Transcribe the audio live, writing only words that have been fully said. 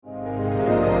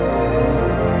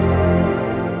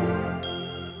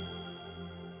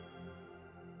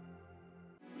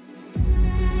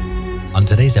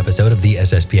today's episode of the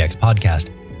SSPX Podcast,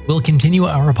 we'll continue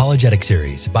our Apologetics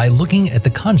Series by looking at the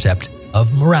concept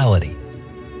of morality.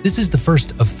 This is the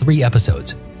first of 3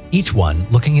 episodes, each one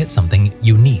looking at something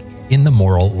unique in the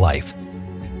moral life.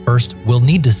 First, we'll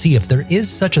need to see if there is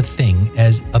such a thing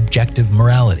as objective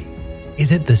morality.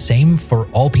 Is it the same for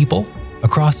all people,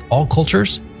 across all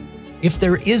cultures? If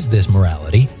there is this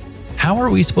morality, how are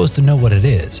we supposed to know what it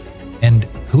is? And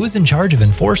who is in charge of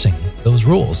enforcing those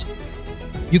rules?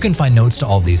 You can find notes to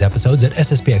all of these episodes at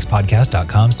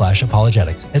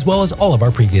sspxpodcast.com/apologetics, as well as all of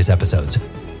our previous episodes.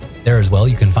 There as well,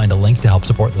 you can find a link to help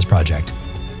support this project.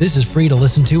 This is free to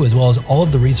listen to, as well as all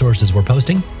of the resources we're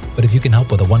posting, but if you can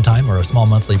help with a one-time or a small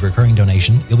monthly recurring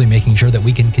donation, you'll be making sure that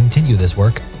we can continue this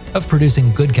work of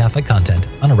producing good Catholic content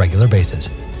on a regular basis.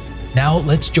 Now,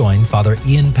 let's join Father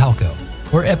Ian Palco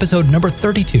for episode number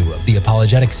 32 of the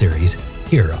Apologetics Series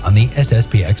here on the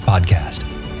SSPX Podcast.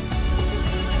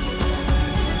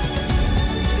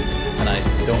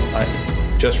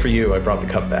 And just for you, I brought the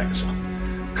cup back. So.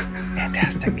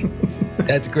 Fantastic.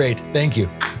 That's great. Thank you.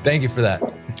 Thank you for that.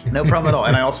 No problem at all.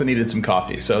 And I also needed some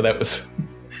coffee. So that was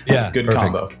a good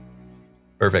combo.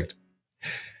 Perfect.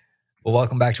 Well,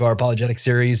 welcome back to our Apologetics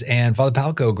Series. And Father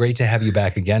Palco, great to have you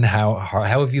back again. How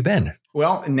have you been?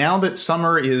 Well, now that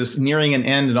summer is nearing an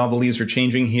end and all the leaves are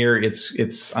changing here,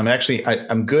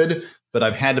 I'm good, but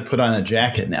I've had to put on a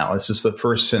jacket now. This is the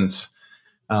first since,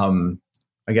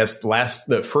 I guess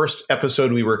the first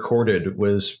episode we recorded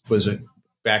was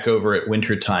back over at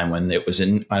winter time when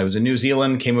I was in New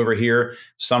Zealand, came over here,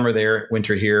 summer there,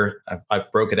 winter here. I've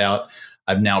broke it out.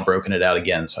 I've now broken it out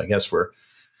again. So I guess we're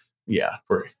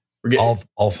getting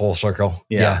all full circle.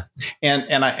 Yeah.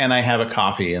 And I have a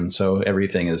coffee. And so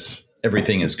everything is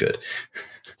good.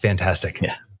 Fantastic.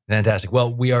 Yeah. Fantastic.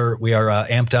 Well, we are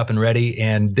amped up and ready.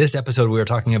 And this episode, we are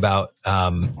talking about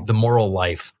the moral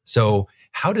life. So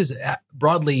how does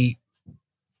broadly,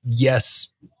 yes,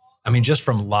 I mean, just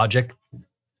from logic,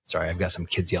 sorry, I've got some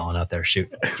kids yelling out there. Shoot.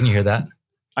 Can you hear that?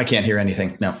 I can't hear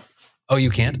anything. No. Oh, you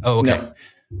can't? Oh, okay.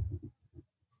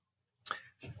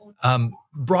 No.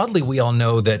 Broadly, we all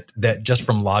know that just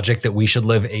from logic that we should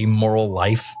live a moral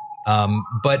life.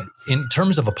 But in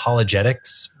terms of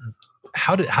apologetics,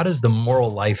 how does the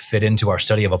moral life fit into our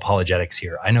study of apologetics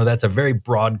here? I know that's a very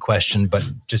broad question, but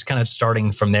just kind of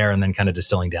starting from there and then kind of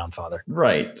distilling down, Father.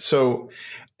 Right. So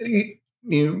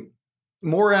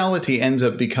morality ends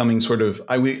up becoming sort of,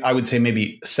 I would say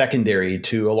maybe secondary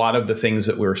to a lot of the things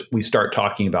that we start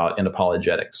talking about in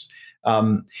apologetics.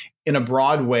 In a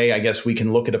broad way, I guess we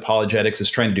can look at apologetics as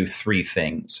trying to do 3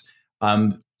 things.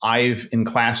 I've in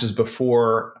classes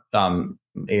before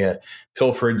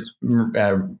pilfered.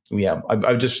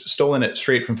 I've just stolen it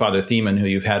straight from Father Thiemann, who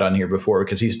you've had on here before,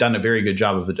 because he's done a very good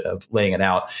job of laying it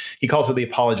out. He calls it the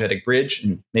apologetic bridge,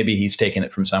 and maybe he's taken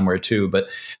it from somewhere too. But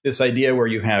this idea where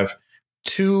you have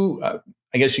 2,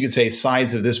 I guess you could say,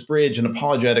 sides of this bridge, and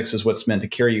apologetics is what's meant to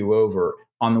carry you over.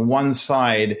 On the one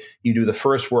side, you do the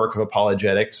first work of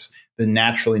apologetics, the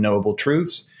naturally knowable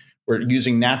truths. We're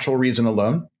using natural reason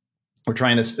alone. We're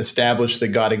trying to establish that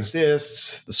God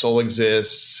exists, the soul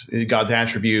exists, God's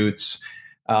attributes.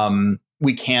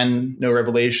 We can know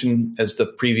revelation, as the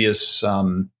previous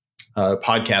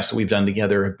podcasts that we've done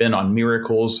together have been on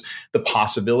miracles, the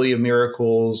possibility of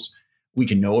miracles. We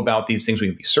can know about these things. We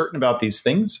can be certain about these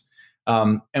things.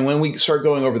 And when we start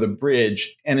going over the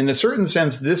bridge, and in a certain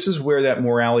sense, this is where that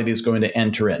morality is going to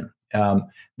enter in.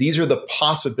 These are the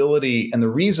possibility and the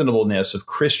reasonableness of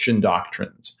Christian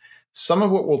doctrines. Some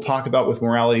of what we'll talk about with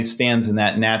morality stands in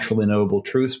that naturally knowable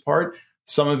truths part.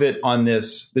 Some of it on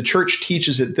this, the church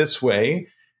teaches it this way,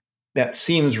 that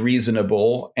seems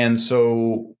reasonable. And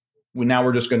so now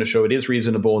we're just going to show it is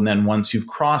reasonable. And then once you've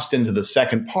crossed into the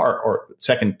second part or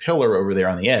second pillar over there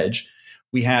on the edge,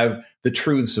 we have the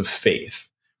truths of faith.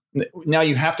 Now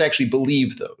you have to actually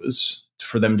believe those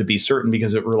for them to be certain,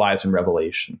 because it relies on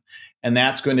revelation. And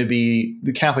that's going to be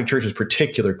the Catholic Church's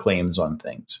particular claims on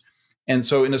things. And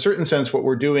so in a certain sense, what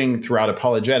we're doing throughout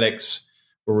apologetics,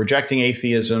 we're rejecting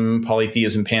atheism,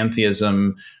 polytheism,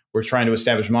 pantheism. We're trying to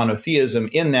establish monotheism.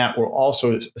 In that, we're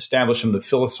also establishing the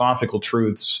philosophical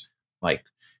truths, like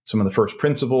some of the first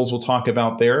principles we'll talk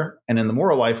about there. And in the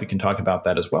moral life, we can talk about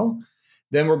that as well.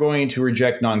 Then we're going to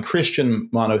reject non-Christian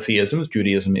monotheisms,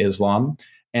 Judaism, Islam,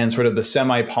 and sort of the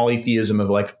semi-polytheism of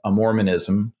like a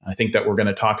Mormonism. I think that we're going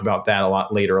to talk about that a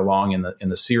lot later along in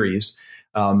the series.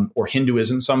 Or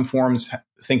Hinduism. Some forms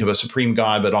think of a supreme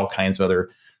God, but all kinds of other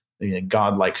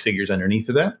God-like figures underneath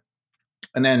of that.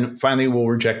 And then finally, we'll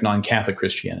reject non-Catholic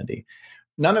Christianity.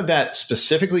 None of that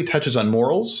specifically touches on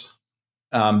morals.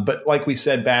 But like we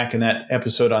said back in that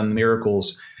episode on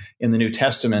miracles in the New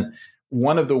Testament,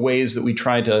 one of the ways that we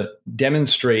try to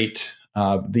demonstrate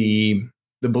the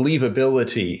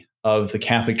believability of the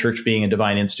Catholic Church being a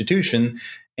divine institution,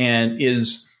 and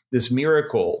is this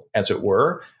miracle, as it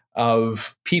were,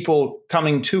 of people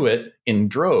coming to it in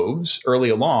droves early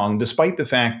along, despite the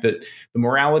fact that the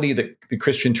morality that the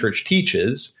Christian Church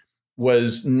teaches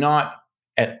was not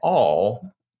at all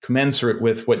commensurate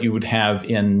with what you would have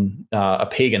in a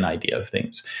pagan idea of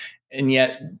things. And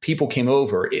yet people came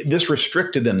over. This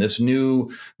restricted them. This new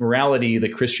morality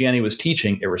that Christianity was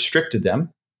teaching, it restricted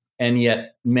them. And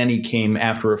yet many came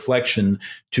after reflection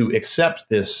to accept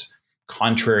this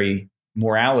contrary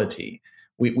morality.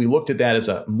 We looked at that as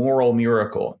a moral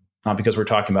miracle, not because we're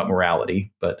talking about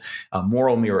morality, but a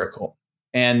moral miracle.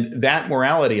 And that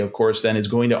morality, of course, then is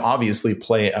going to obviously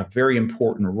play a very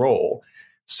important role.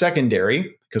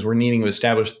 Secondary, because we're needing to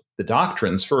establish the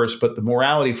doctrines first, but the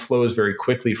morality flows very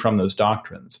quickly from those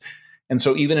doctrines. And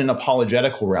so even in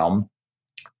apologetical realm,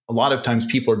 a lot of times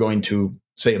people are going to,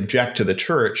 say, object to the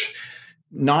church,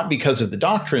 not because of the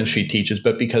doctrines she teaches,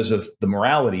 but because of the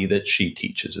morality that she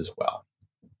teaches as well.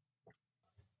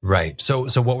 Right. So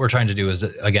what we're trying to do is,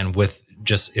 again, with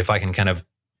just, if I can kind of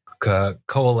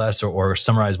coalesce or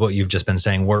summarize what you've just been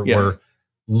saying, we're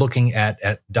looking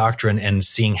at doctrine and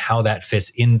seeing how that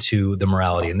fits into the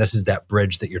morality. And this is that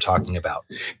bridge that you're talking about.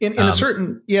 In a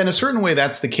certain way,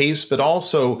 that's the case. But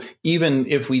also, even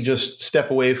if we just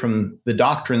step away from the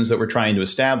doctrines that we're trying to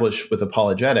establish with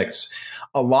apologetics,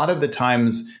 a lot of the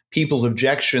times people's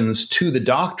objections to the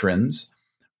doctrines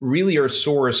really are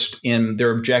sourced in their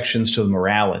objections to the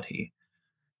morality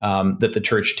that the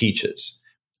church teaches,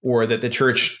 or that the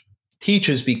church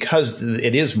teaches because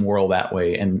it is moral that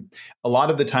way. And a lot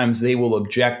of the times they will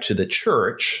object to the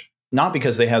church, not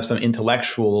because they have some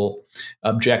intellectual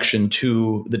objection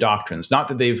to the doctrines, not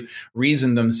that they've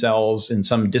reasoned themselves in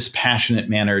some dispassionate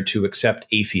manner to accept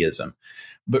atheism,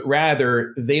 but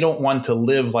rather they don't want to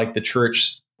live like the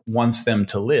church wants them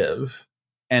to live.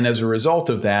 And as a result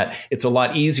of that, it's a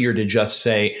lot easier to just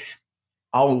say,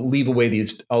 I'll leave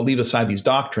aside these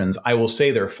doctrines. I will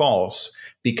say they're false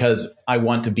because I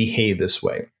want to behave this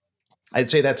way. I'd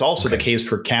say that's also the case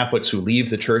for Catholics who leave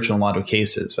the church in a lot of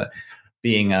cases.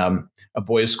 Being a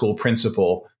boys' school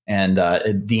principal and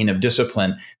a dean of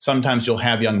discipline, sometimes you'll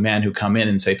have young men who come in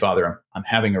and say, Father, I'm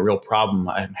having a real problem.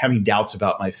 I'm having doubts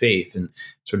about my faith. And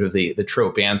sort of the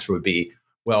trope answer would be,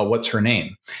 well, what's her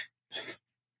name?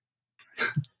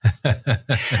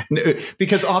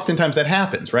 Because oftentimes that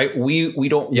happens, right? We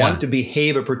don't want to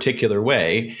behave a particular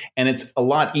way, and it's a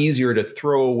lot easier to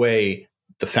throw away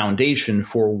the foundation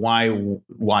for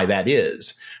why that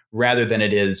is, rather than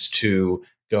it is to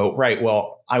go, right,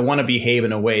 well, I want to behave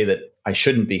in a way that I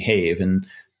shouldn't behave, and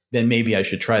then maybe I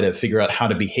should try to figure out how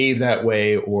to behave that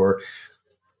way. Or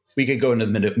we could go into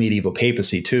the medieval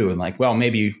papacy too, and like, well,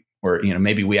 maybe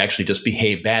we actually just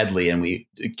behave badly and we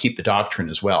keep the doctrine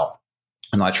as well.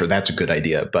 I'm not sure that's a good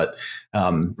idea, but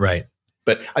right.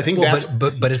 But I think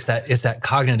but it's that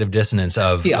cognitive dissonance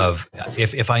of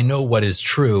if I know what is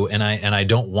true and I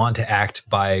don't want to act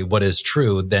by what is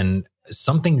true, then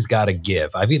something's got to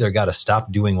give. I've either got to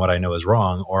stop doing what I know is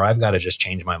wrong, or I've got to just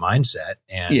change my mindset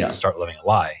and start living a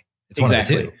lie. It's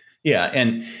exactly. one of the two. Yeah,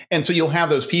 and so you'll have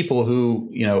those people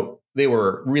who, they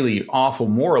were really awful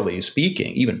morally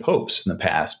speaking, even popes in the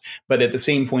past. But at the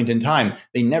same point in time,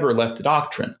 they never left the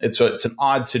doctrine. It's an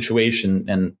odd situation.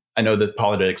 And I know the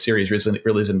Apologetics Series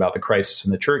really isn't about the crisis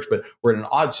in the church, but we're in an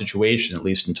odd situation, at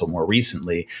least until more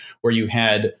recently, where you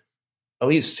had at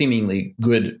least seemingly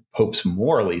good popes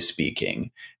morally speaking,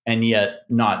 and yet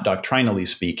not doctrinally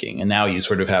speaking. And now you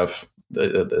sort of have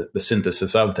the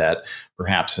synthesis of that.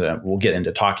 Perhaps we'll get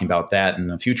into talking about that in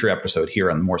a future episode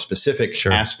here on more specific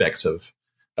aspects of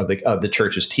the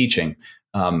church's teaching.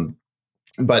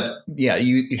 But yeah,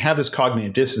 you have this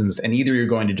cognitive dissonance, and either you're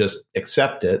going to just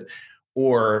accept it,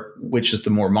 or, which is the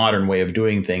more modern way of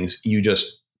doing things, you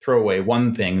just throw away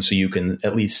one thing so you can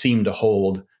at least seem to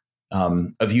hold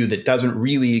a view that doesn't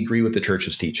really agree with the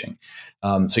church's teaching.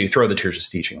 So you throw the church's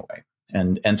teaching away.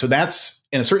 And so that's,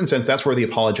 in a certain sense, that's where the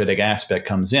apologetic aspect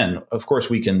comes in. Of course,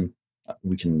 we can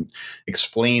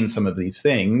explain some of these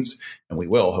things, and we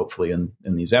will hopefully in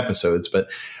these episodes. But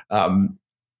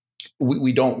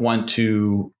we don't want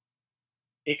to,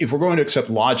 if we're going to accept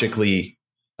logically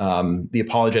the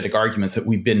apologetic arguments that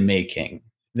we've been making,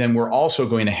 then we're also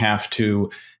going to have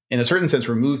to, in a certain sense,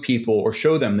 remove people or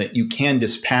show them that you can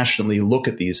dispassionately look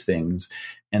at these things,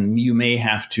 and you may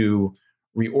have to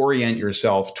reorient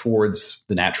yourself towards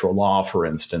the natural law, for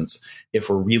instance, if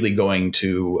we're really going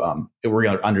to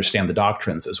understand the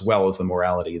doctrines as well as the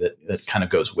morality that kind of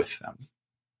goes with them.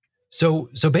 So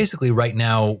basically right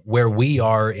now where we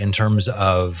are in terms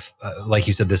of, like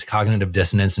you said, this cognitive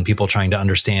dissonance and people trying to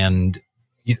understand,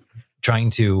 trying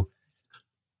to,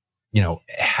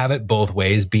 have it both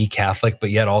ways, be Catholic, but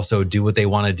yet also do what they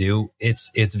want to do.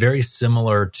 It's very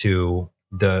similar to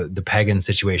the pagan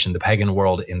situation, the pagan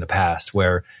world in the past,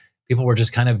 where people were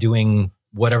just kind of doing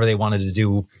whatever they wanted to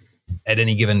do at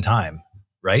any given time,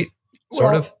 right?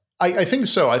 Sort of. I think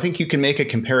so. I think you can make a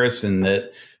comparison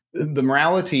that the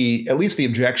morality, at least the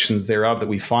objections thereof that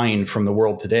we find from the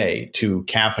world today to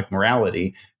Catholic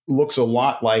morality, looks a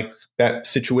lot like that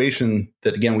situation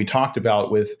that, again, we talked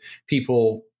about with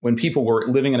people when people were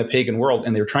living in a pagan world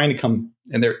and they're trying to come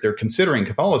and they're considering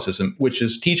Catholicism, which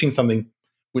is teaching something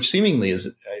which seemingly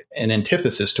is an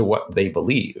antithesis to what they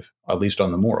believe, at least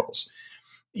on the morals.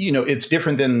 It's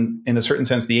different than, in a certain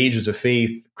sense, the ages of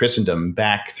faith, Christendom,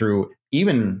 back through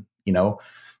even,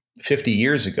 50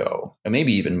 years ago, and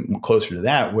maybe even closer to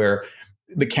that, where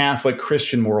the Catholic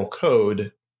Christian moral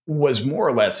code was more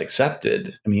or less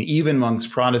accepted. I mean, even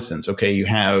amongst Protestants, okay, you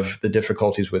have the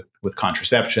difficulties with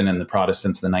contraception and the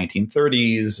Protestants in the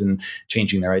 1930s and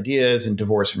changing their ideas and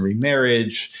divorce and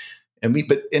remarriage.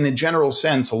 But in a general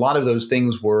sense, a lot of those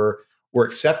things were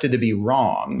accepted to be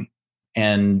wrong.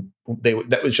 And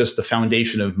that was just the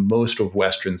foundation of most of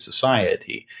Western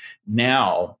society.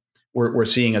 Now we're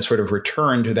seeing a sort of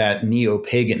return to that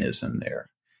neo-paganism there.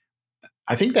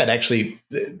 I think that actually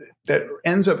that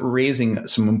ends up raising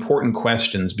some important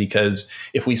questions, because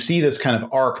if we see this kind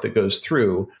of arc that goes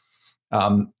through,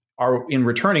 in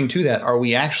returning to that,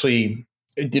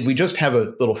 did we just have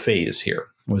a little phase here?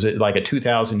 Was it like a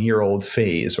 2,000-year-old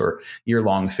phase or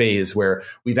year-long phase where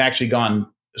we've actually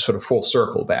gone sort of full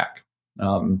circle back?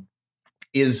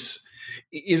 Is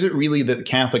it really that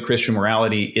Catholic Christian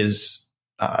morality is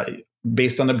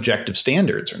based on objective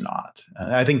standards or not?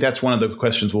 I think that's one of the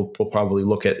questions we'll probably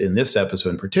look at in this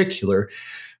episode in particular.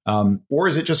 Or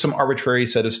is it just some arbitrary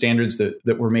set of standards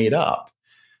that were made up?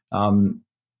 And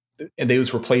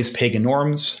those replace pagan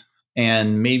norms,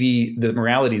 and maybe the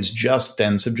morality is just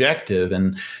then subjective,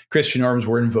 and Christian norms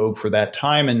were in vogue for that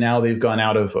time, and now they've gone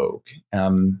out of vogue.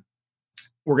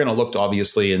 We're going to look,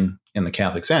 obviously, in the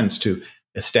Catholic sense, to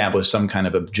establish some kind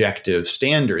of objective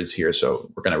standards here. So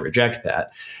we're going to reject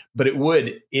that. But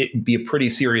it be a pretty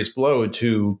serious blow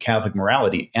to Catholic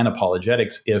morality and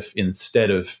apologetics if instead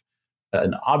of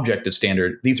an objective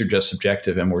standard, these are just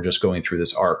subjective and we're just going through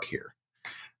this arc here.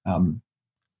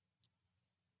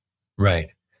 Right.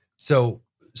 So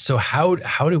how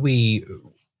do we,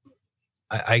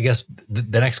 I guess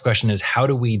the next question is, how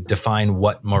do we define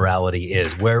what morality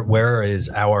is? Where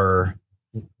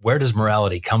does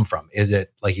morality come from? Is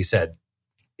it, like you said,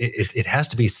 it has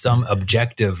to be some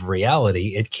objective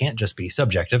reality. It can't just be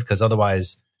subjective, because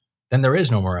otherwise then there is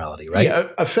no morality, right? Yeah,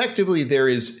 effectively there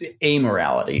is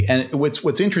amorality. And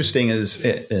what's interesting is,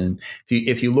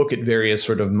 if you look at various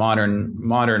sort of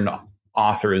modern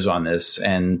authors on this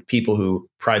and people who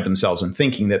pride themselves in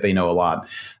thinking that they know a lot,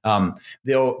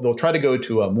 they'll try to go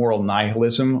to a moral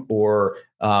nihilism or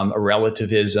a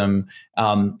relativism.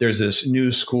 There's this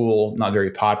new school, not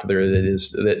very popular, that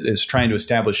is trying to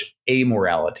establish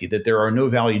amorality, that there are no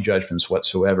value judgments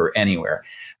whatsoever anywhere.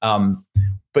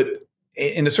 But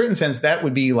in a certain sense, that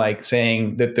would be like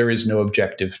saying that there is no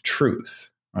objective truth,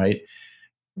 right?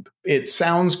 It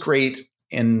sounds great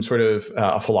in sort of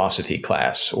a philosophy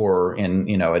class or in,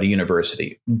 at a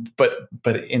university. But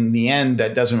in the end,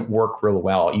 that doesn't work real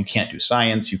well. You can't do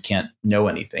science. You can't know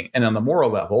anything. And on the moral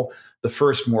level, the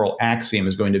first moral axiom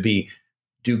is going to be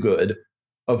do good,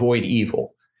 avoid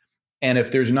evil. And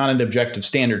if there's not an objective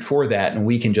standard for that, and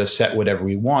we can just set whatever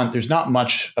we want, there's not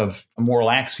much of a moral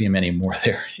axiom anymore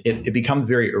there. It becomes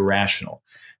very irrational.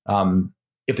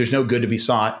 If there's no good to be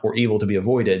sought or evil to be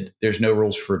avoided, there's no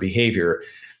rules for behavior.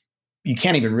 You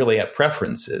can't even really have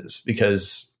preferences,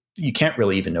 because you can't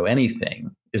really even know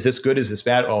anything. Is this good? Is this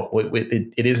bad? Oh,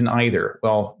 it isn't either.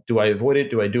 Well, do I avoid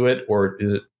it? Do I do it? Or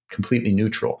is it completely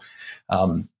neutral?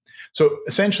 So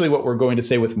essentially what we're going to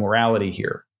say with morality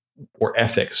here, or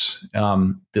ethics,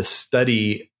 this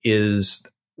study is,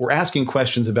 we're asking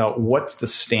questions about what's the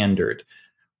standard?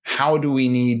 How do we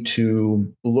need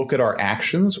to look at our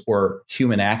actions or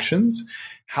human actions?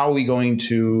 How are we going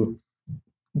to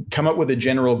come up with a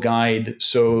general guide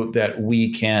so that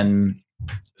we can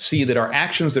see that our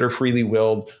actions that are freely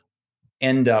willed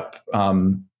end up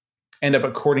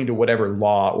according to whatever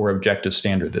law or objective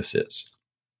standard this is?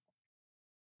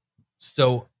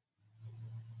 So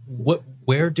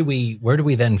where do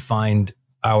we then find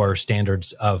our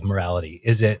standards of morality?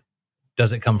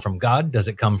 Does it come from God? Does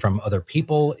it come from other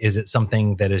people? Is it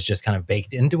something that is just kind of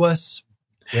baked into us?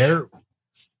 Where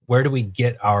where do we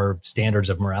get our standards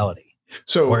of morality?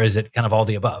 So, or is it kind of all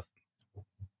the above?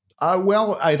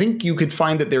 Well, I think you could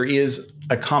find that there is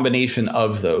a combination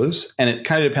of those, and it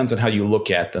kind of depends on how you look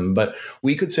at them. But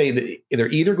we could say that they're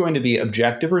either going to be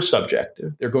objective or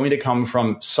subjective. They're going to come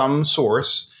from some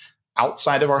source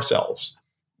outside of ourselves.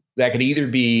 That could either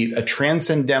be a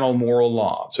transcendental moral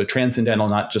law. So transcendental,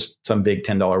 not just some big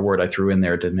 $10 word I threw in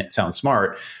there to sound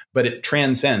smart, but it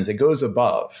transcends. It goes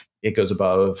above. It goes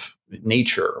above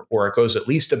nature, or it goes at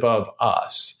least above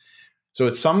us. So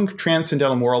it's some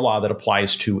transcendental moral law that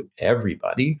applies to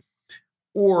everybody,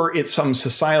 or it's some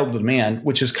societal demand,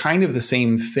 which is kind of the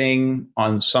same thing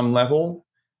on some level.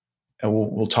 And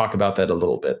we'll talk about that a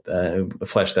little bit,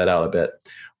 flesh that out a bit.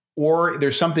 Or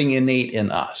there's something innate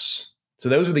in us. So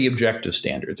those are the objective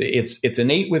standards. It's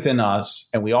innate within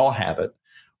us, and we all have it.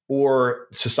 Or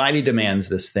society demands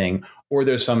this thing, or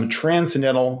there's some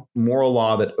transcendental moral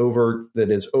law that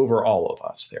is over all of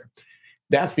us there.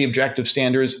 That's the objective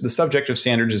standards. The subjective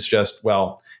standards is just,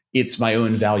 well, it's my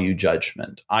own value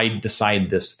judgment. I decide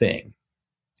this thing.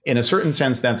 In a certain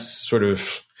sense, that's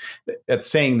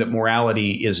saying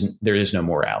that there is no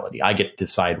morality. I get to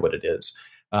decide what it is.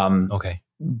 Okay.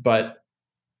 But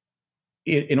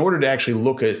in order to actually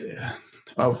look at,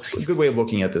 a good way of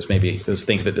looking at this, maybe, is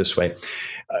think of it this way.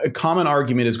 A common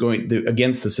argument is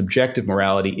against the subjective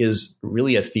morality is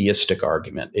really a theistic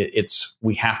argument.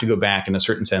 We have to go back in a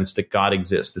certain sense that God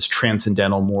exists. This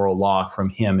transcendental moral law from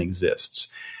him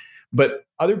exists. But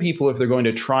other people, if they're going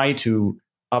to try to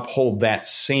uphold that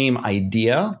same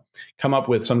idea, come up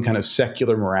with some kind of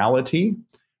secular morality,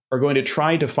 are going to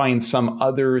try to find some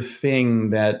other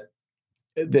thing that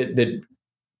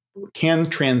can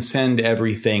transcend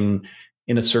everything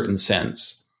in a certain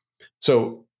sense.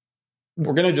 So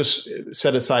we're going to just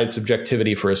set aside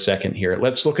subjectivity for a second here.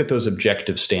 Let's look at those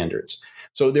objective standards.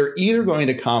 So they're either going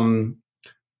to come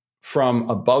from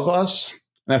above us,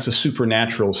 and that's a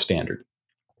supernatural standard.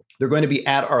 They're going to be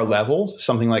at our level,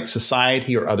 something like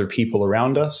society or other people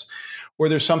around us, or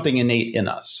there's something innate in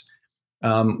us.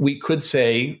 We could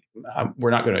say we're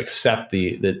not going to accept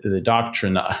the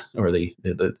doctrine or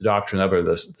the doctrine of or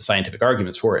the scientific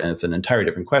arguments for it, and it's an entirely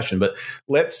different question. But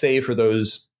let's say for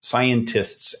those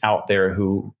scientists out there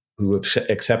who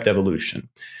accept evolution,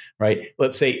 right?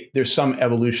 Let's say there's some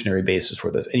evolutionary basis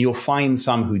for this, and you'll find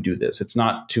some who do this. It's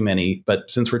not too many, but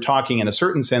since we're talking in a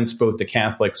certain sense, both the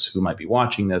Catholics who might be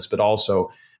watching this, but also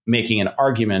making an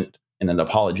argument in an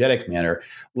apologetic manner,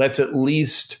 let's at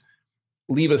least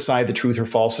leave aside the truth or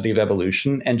falsity of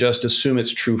evolution and just assume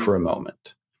it's true for a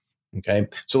moment. Okay.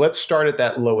 So let's start at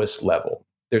that lowest level.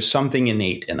 There's something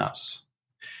innate in us.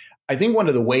 I think one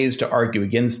of the ways to argue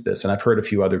against this, and I've heard a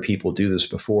few other people do this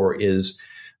before, is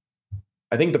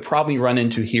I think the problem you run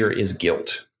into here is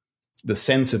guilt, the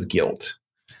sense of guilt.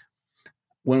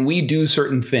 When we do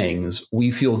certain things,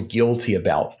 we feel guilty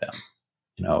about them.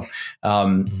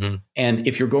 And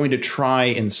if you're going to try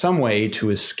in some way to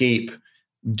escape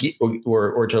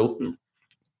or to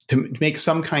make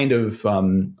some kind of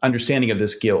understanding of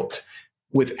this guilt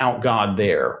without God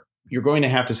there, you're going to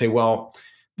have to say, well,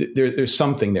 there's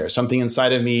something there, something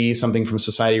inside of me, something from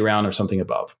society around, or something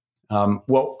above.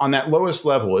 Well, on that lowest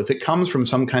level, if it comes from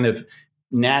some kind of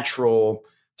natural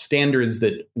standards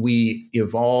that we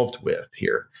evolved with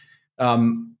here,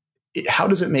 how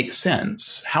does it make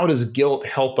sense? How does guilt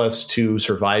help us to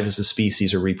survive as a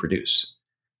species or reproduce?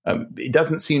 It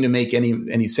doesn't seem to make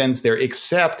any sense there,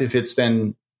 except if it's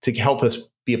then to help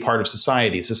us be a part of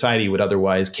society. Society would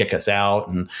otherwise kick us out.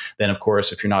 And then, of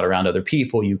course, if you're not around other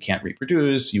people, you can't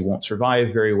reproduce, you won't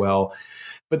survive very well.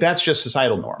 But that's just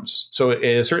societal norms. So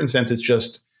in a certain sense,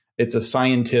 it's a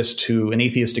scientist an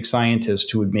atheistic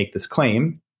scientist who would make this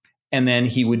claim. And then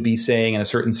he would be saying, in a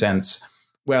certain sense,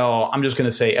 well, I'm just going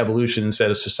to say evolution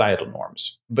instead of societal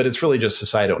norms. But it's really just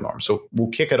societal norms. So we'll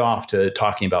kick it off to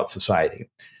talking about society.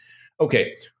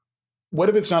 Okay, what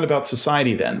if it's not about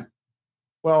society then?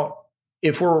 Well,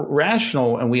 if we're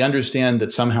rational and we understand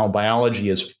that somehow biology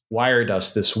has wired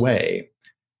us this way,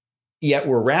 yet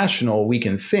we're rational, we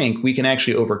can think, we can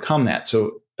actually overcome that.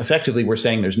 So effectively, we're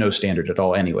saying there's no standard at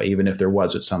all anyway, even if there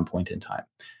was at some point in time.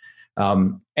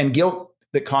 And guilt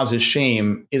that causes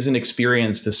shame isn't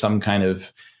experienced as some kind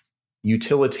of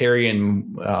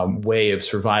utilitarian way of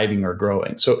surviving or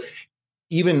growing. So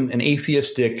even an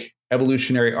atheistic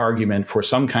evolutionary argument for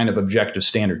some kind of objective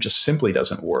standard just simply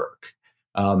doesn't work.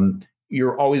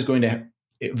 You're always going to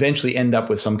eventually end up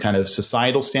with some kind of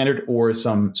societal standard or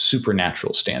some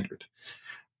supernatural standard.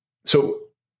 So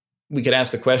we could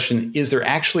ask the question, is there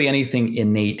actually anything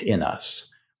innate in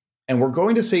us? And we're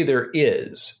going to say there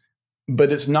is,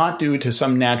 but it's not due to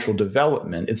some natural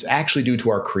development. It's actually due to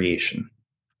our creation.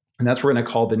 And that's what we're going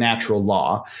to call the natural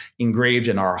law engraved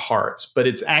in our hearts. But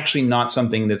it's actually not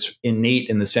something that's innate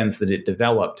in the sense that it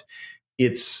developed.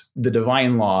 It's the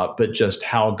divine law, but just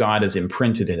how God has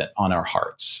imprinted it on our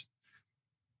hearts.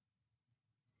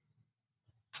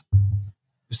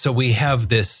 So we have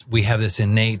this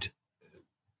innate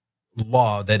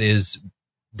law that is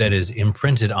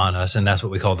imprinted on us, and that's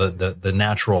what we call the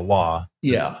natural law.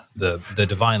 Yeah. The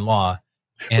divine law.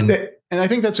 And I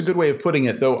think that's a good way of putting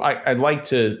it, though. I'd like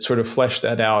to sort of flesh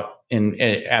that out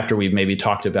after we've maybe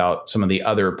talked about some of the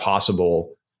other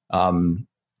possible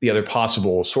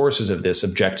sources of this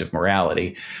objective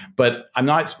morality. But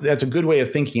that's a good way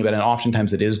of thinking about it. And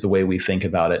oftentimes it is the way we think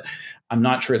about it. I'm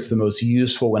not sure it's the most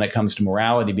useful when it comes to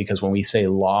morality, because when we say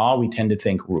law, we tend to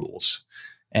think rules.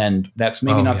 And that's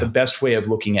maybe not the best way of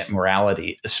looking at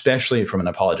morality, especially from an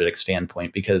apologetic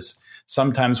standpoint, because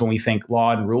sometimes when we think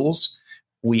law and rules,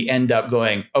 we end up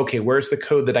going, okay, where's the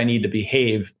code that I need to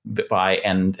behave by?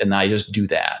 And I just do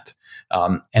that.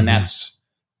 That's,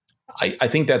 I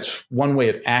think that's one way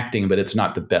of acting, but it's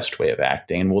not the best way of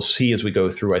acting. And we'll see as we go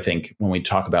through, I think, when we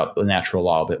talk about the natural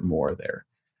law a bit more there.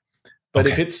 But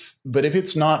if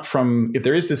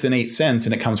there is this innate sense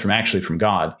and it comes from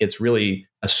God, it's really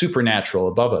a supernatural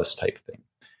above us type thing.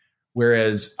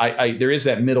 Whereas there is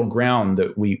that middle ground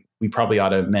that we probably ought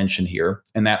to mention here,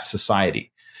 and that's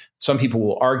society. Some people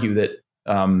will argue that,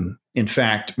 in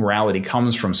fact, morality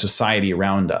comes from society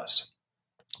around us.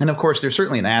 And of course, there's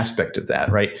certainly an aspect of that,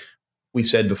 right? We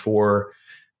said before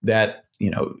that,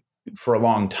 for a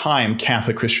long time,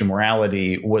 Catholic Christian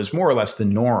morality was more or less the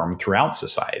norm throughout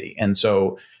society. And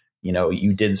so,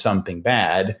 you did something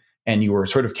bad and you were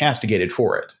sort of castigated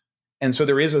for it. And so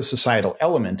there is a societal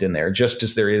element in there, just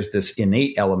as there is this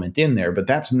innate element in there, but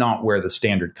that's not where the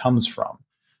standard comes from,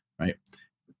 right?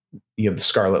 You have the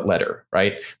Scarlet Letter,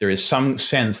 right? There is some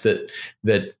sense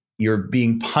that you're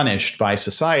being punished by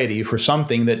society for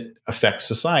something that affects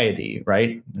society,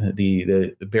 right?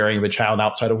 The bearing of a child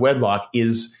outside of wedlock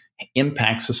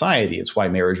impacts society. It's why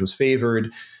marriage was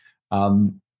favored.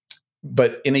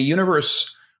 But in a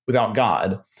universe without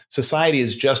God, society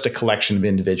is just a collection of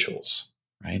individuals,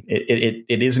 right?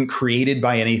 It isn't created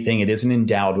by anything. It isn't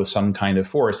endowed with some kind of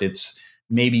force.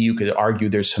 Maybe you could argue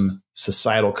there's some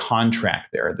societal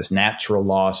contract there, this natural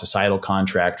law societal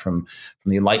contract from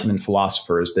the Enlightenment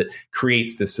philosophers that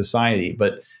creates this society.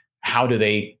 But how do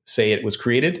they say it was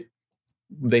created?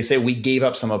 They say we gave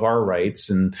up some of our rights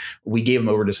and we gave them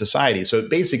over to society. So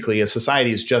basically, a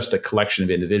society is just a collection of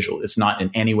individuals. It's not in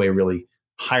any way really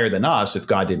higher than us if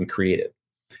God didn't create it.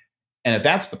 And if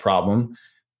that's the problem,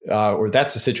 or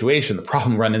that's the situation, the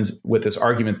problem runs with this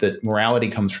argument that morality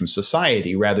comes from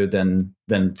society rather than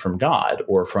from God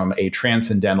or from a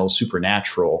transcendental,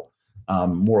 supernatural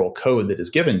moral code that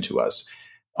is given to us.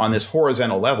 On this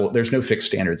horizontal level, there's no fixed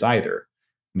standards either.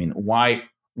 I mean,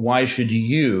 why should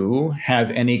you have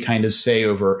any kind of say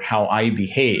over how I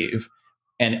behave?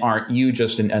 And aren't you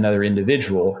just another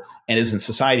individual? And isn't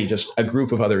society just a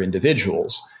group of other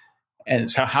individuals?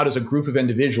 And so how does a group of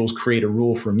individuals create a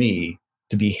rule for me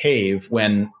to behave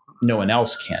when no one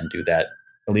else can do that,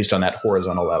 at least on that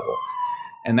horizontal level?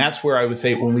 And that's where I would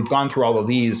say when we've gone through all of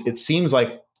these, it seems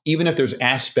like even if there's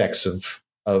aspects of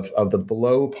the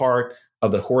below part,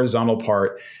 of the horizontal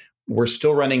part, we're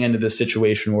still running into this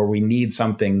situation where we need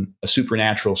a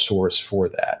supernatural source for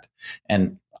that.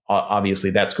 And obviously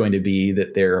that's going to be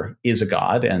that there is a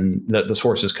God and the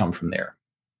sources come from there.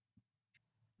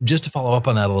 Just to follow up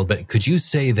on that a little bit, could you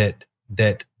say that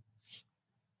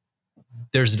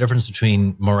there's a difference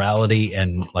between morality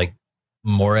and like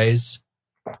mores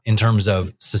in terms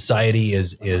of society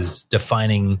is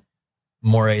defining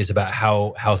mores about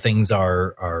how things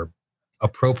are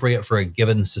appropriate for a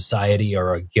given society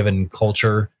or a given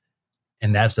culture,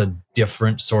 and that's a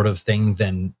different sort of thing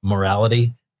than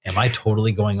morality? Am I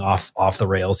totally going off the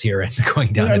rails here and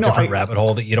going down a different rabbit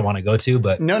hole that you don't want to go to?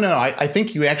 But no, I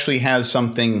think you actually have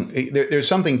something. There's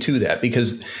something to that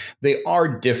because they are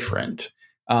different.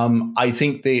 I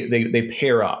think they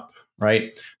pair up,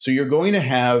 right? So you're going to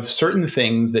have certain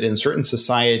things that in certain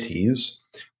societies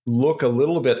look a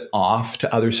little bit off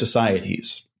to other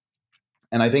societies.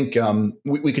 And I think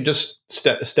we could just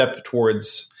step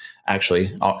towards,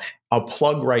 actually, I'll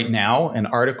plug right now an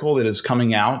article that is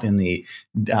coming out in the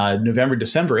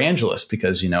November-December Angelus,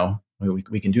 because,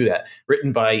 we can do that,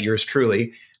 written by yours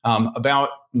truly, about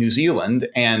New Zealand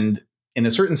and, in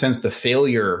a certain sense, the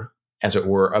failure, as it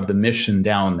were, of the mission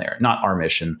down there. Not our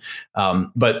mission,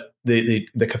 but the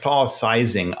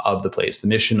Catholicizing of the place, the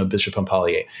mission of Bishop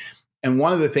Pompallier. And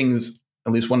one of the things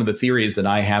at least one of the theories that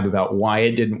I have about why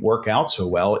it didn't work out so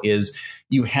well is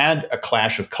you had a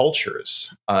clash of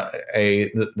cultures.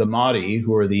 The Mahdi,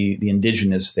 who are the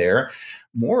indigenous there,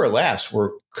 more or less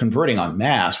were converting en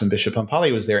masse when Bishop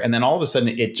Pampali was there. And then all of a sudden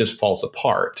it just falls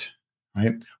apart,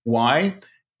 right? Why?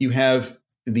 You have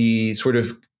the sort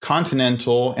of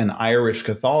continental and Irish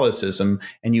Catholicism,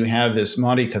 and you have this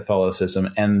Mahdi Catholicism,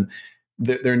 and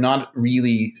they're not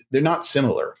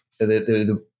similar.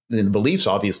 The beliefs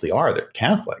obviously they're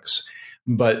Catholics,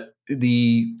 but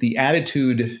the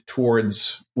attitude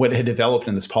towards what had developed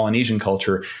in this Polynesian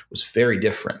culture was very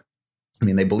different. I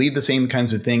mean, they believed the same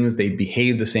kinds of things, they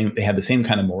behaved the same, they had the same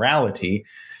kind of morality.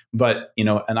 But,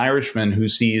 an Irishman who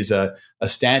sees a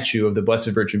statue of the Blessed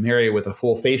Virgin Mary with a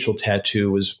full facial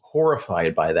tattoo was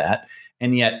horrified by that.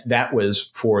 And yet that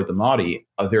was, for the Mahdi,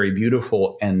 a very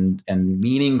beautiful and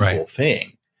meaningful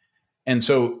thing. And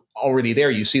so already there,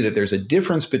 you see that there's a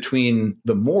difference between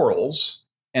the morals,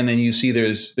 and then you see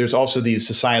there's also these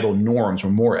societal norms,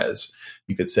 or mores,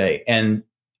 you could say. And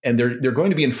they're going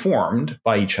to be informed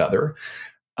by each other.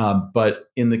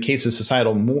 But in the case of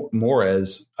societal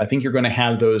mores, I think you're going to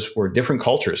have those where different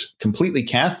cultures, completely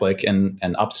Catholic and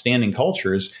upstanding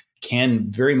cultures,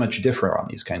 can very much differ on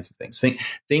these kinds of things.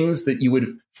 Things that you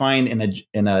would find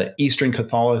in a Eastern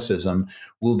Catholicism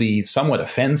will be somewhat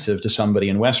offensive to somebody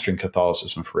in Western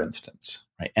Catholicism, for instance.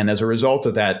 Right? And as a result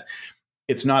of that,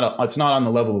 it's not on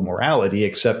the level of morality,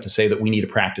 except to say that we need to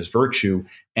practice virtue,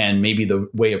 and maybe the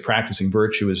way of practicing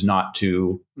virtue is not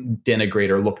to denigrate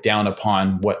or look down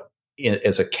upon what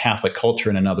as a Catholic culture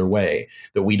in another way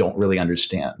that we don't really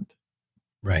understand.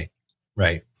 Right.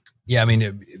 Yeah, I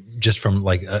mean, just from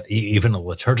even a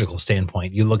liturgical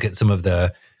standpoint, you look at some of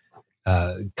the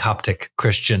Coptic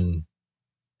Christian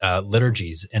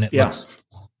liturgies, and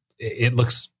it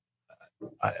looks.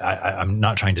 I'm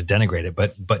not trying to denigrate it,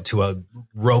 but to a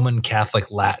Roman Catholic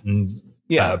Latin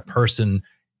person,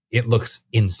 it looks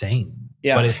insane.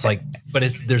 Yeah,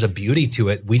 but there's a beauty to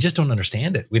it. We just don't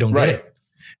understand it. We don't get it.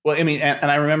 Well, I mean,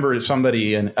 and I remember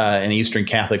somebody an Eastern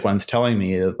Catholic once telling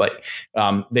me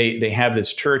that they have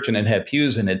this church and it had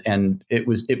pews in it, and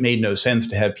it made no sense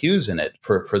to have pews in it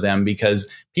for them,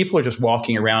 because people are just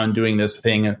walking around doing this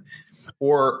thing.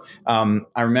 Or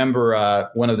I remember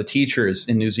one of the teachers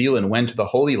in New Zealand went to the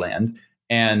Holy Land,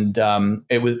 and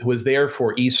it was there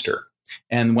for Easter,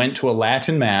 and went to a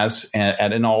Latin Mass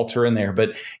at an altar in there.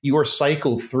 But you were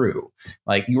cycled through,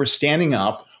 like you were standing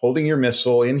up, holding your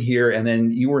missal in here, and then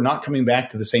you were not coming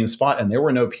back to the same spot, and there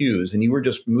were no pews, and you were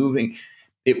just moving.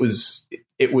 It was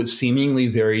seemingly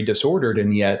very disordered,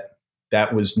 and yet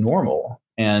that was normal,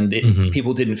 and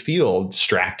people didn't feel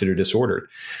distracted or disordered.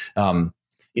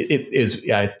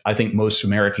 I think most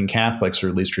American Catholics, or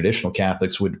at least traditional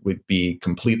Catholics, would be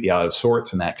completely out of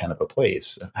sorts in that kind of a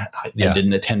place. I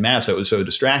didn't attend Mass. I was so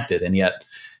distracted. And yet,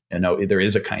 there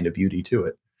is a kind of beauty to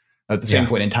it. At the same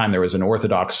point in time, there was an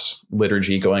Orthodox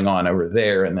liturgy going on over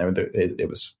there. And it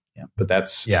was, but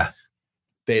that's,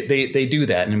 they do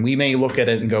that. And we may look at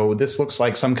it and go, this looks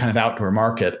like some kind of outdoor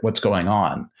market. What's going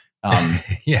on?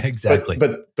 Yeah, exactly.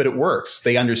 But it works.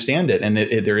 They understand it. And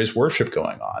there is worship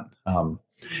going on.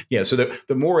 So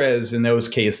the mores in those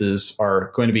cases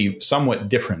are going to be somewhat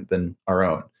different than our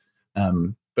own.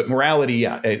 But morality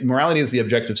is the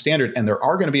objective standard, and there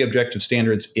are going to be objective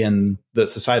standards in the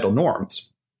societal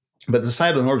norms. But the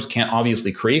societal norms can't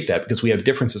obviously create that, because we have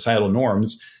different societal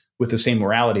norms with the same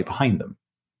morality behind them.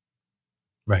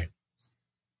 Right.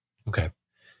 Okay.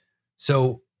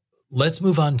 So let's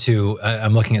move on to,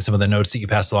 I'm looking at some of the notes that you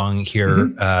passed along here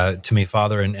to me,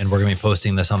 Father, and we're going to be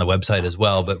posting this on the website as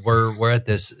well. But we're at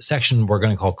this section we're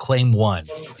going to call Claim 1.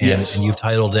 And you've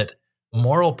titled it,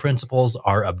 Moral Principles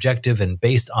Are Objective and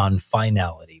Based on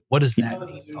Finality. What does that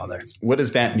mean, Father? What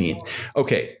does that mean?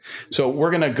 Okay, so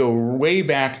we're going to go way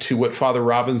back to what Father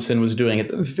Robinson was doing at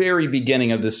the very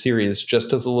beginning of this series,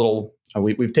 just as a little,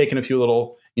 we've taken a few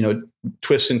little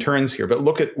twists and turns here, but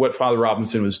look at what Father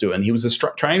Robinson was doing. He was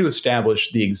trying to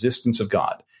establish the existence of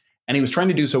God, and he was trying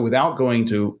to do so without going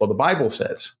to, well, the Bible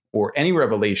says, or any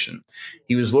revelation.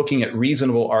 He was looking at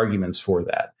reasonable arguments for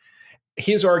that.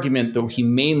 His argument, though he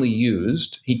mainly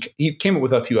used, he came up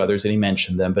with a few others and he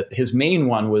mentioned them, but his main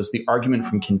one was the argument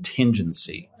from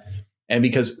contingency. And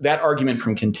because that argument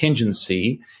from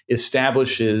contingency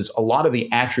establishes a lot of the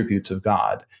attributes of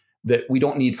God that we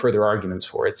don't need further arguments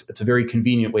for. It's a very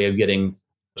convenient way of getting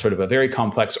sort of a very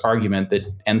complex argument that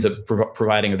ends up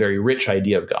providing a very rich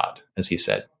idea of God, as he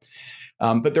said.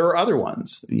 But there are other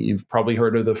ones. You've probably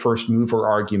heard of the first mover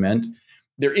argument.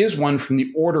 There is one from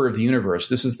the order of the universe.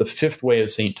 This is the fifth way of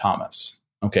St. Thomas.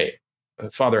 Okay,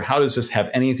 Father, how does this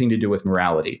have anything to do with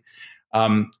morality?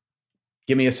 Give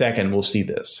Give me a second, we'll see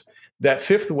this. That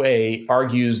fifth way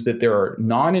argues that there are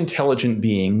non-intelligent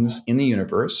beings in the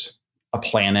universe, a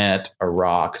planet, a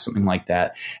rock, something like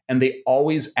that, and they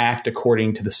always act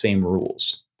according to the same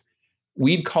rules.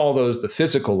 We'd call those the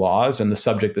physical laws, and the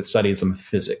subject that studies them,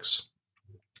 physics.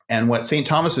 And what St.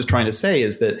 Thomas is trying to say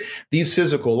is that these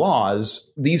physical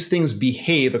laws, these things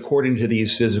behave according to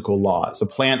these physical laws. A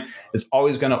plant is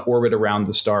always going to orbit around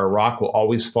the star. A rock will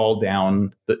always fall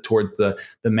down towards the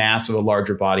mass of a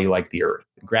larger body like the Earth.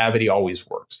 Gravity always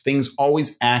works. Things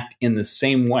always act in the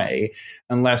same way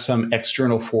unless some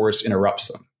external force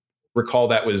interrupts them. Recall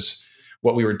that was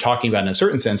what we were talking about in a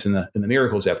certain sense in the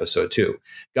miracles episode too.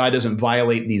 God doesn't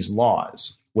violate these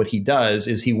laws. What he does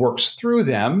is he works through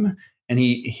them, and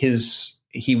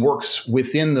he works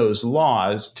within those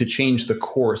laws to change the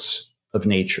course of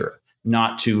nature,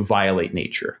 not to violate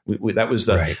nature. That was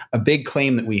a big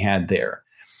claim that we had there.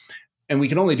 And we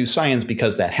can only do science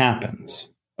because that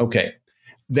happens. Okay.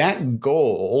 That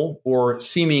goal or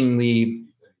that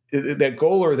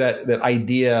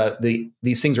idea,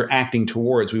 these things are acting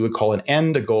towards, we would call an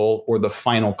end, a goal, or the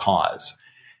final cause.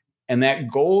 And that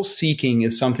goal seeking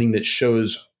is something that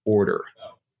shows order.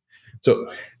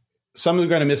 So some are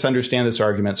going to misunderstand this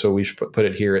argument, so we should put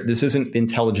it here. This isn't the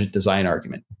intelligent design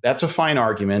argument. That's a fine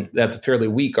argument. That's a fairly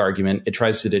weak argument. It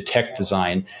tries to detect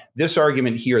design. This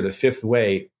argument here, the fifth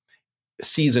way,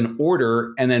 sees an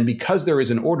order, and then because there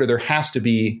is an order, there has to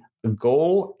be a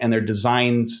goal, and there are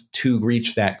designs to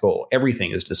reach that goal.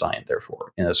 Everything is designed,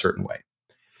 therefore, in a certain way.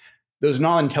 Those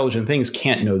non-intelligent things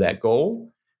can't know that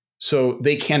goal, so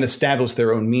they can't establish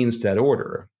their own means to that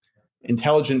order.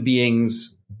 Intelligent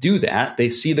beings do that. They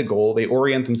see the goal. They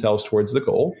orient themselves towards the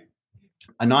goal.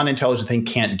 A non-intelligent thing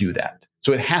can't do that.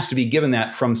 So it has to be given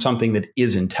that from something that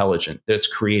is intelligent, that's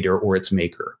creator or its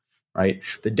maker, right?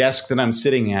 The desk that I'm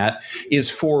sitting at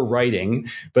is for writing,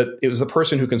 but it was the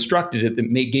person who constructed it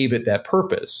that gave it that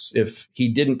purpose. If he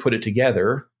didn't put it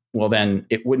together, well, then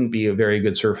it wouldn't be a very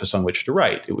good surface on which to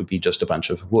write. It would be just a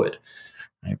bunch of wood,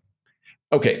 right?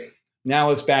 Okay, now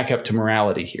let's back up to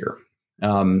morality here.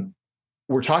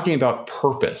 We're talking about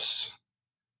purpose.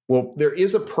 Well, there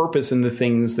is a purpose in the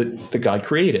things that God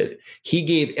created. He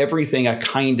gave everything a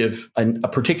kind of a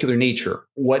particular nature,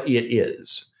 what it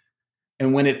is.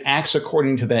 And when it acts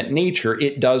according to that nature,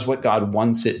 it does what God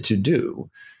wants it to do.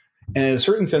 And in a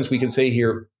certain sense, we can say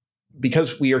here,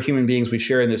 because we are human beings, we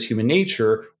share in this human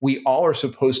nature, we all are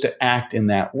supposed to act in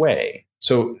that way.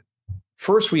 So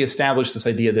first, we establish this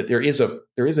idea that there is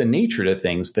a nature to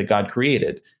things that God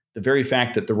created. The very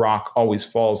fact that the rock always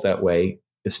falls that way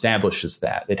establishes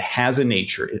that. It has a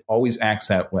nature. It always acts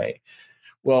that way.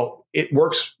 Well, it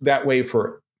works that way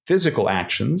for physical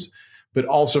actions, but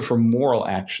also for moral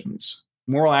actions.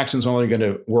 Moral actions are only going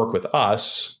to work with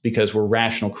us because we're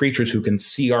rational creatures who can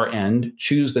see our end,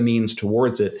 choose the means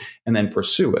towards it, and then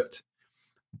pursue it.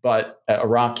 But a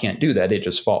rock can't do that. It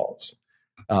just falls.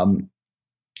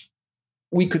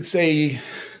 We could say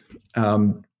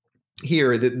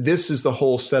here that this is the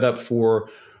whole setup for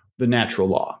the natural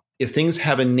law. If things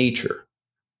have a nature,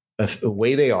 the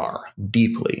way they are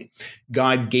deeply,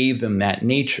 God gave them that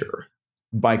nature.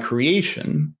 By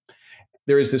creation,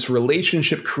 there is this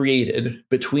relationship created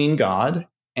between God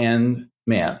and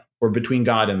man, or between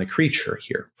God and the creature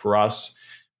here. For us,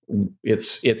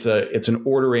 it's an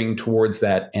ordering towards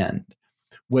that end.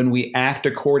 When we act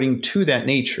according to that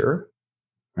nature,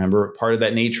 remember, part of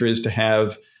that nature is to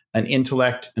have an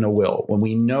intellect and a will. When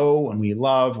we know, when we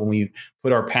love, when we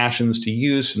put our passions to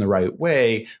use in the right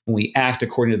way, when we act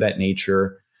according to that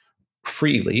nature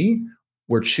freely,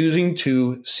 we're choosing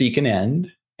to seek an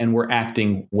end, and we're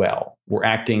acting well. We're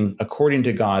acting according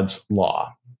to God's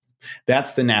law.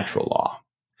 That's the natural law.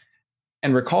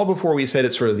 And recall before we said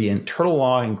it's sort of the internal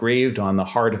law engraved on the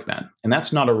heart of men. And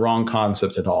that's not a wrong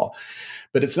concept at all.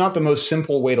 But it's not the most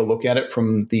simple way to look at it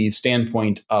from the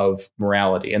standpoint of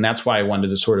morality. And that's why I wanted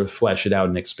to sort of flesh it out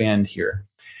and expand here.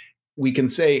 We can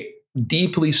say,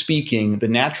 deeply speaking, the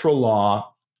natural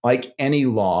law, like any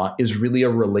law, is really a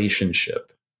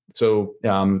relationship. So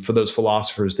for those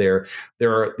philosophers there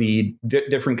are the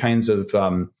different kinds of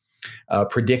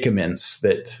predicaments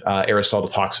that Aristotle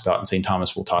talks about and St.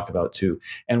 Thomas will talk about too.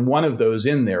 And one of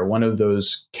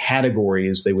those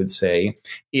categories, they would say,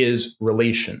 is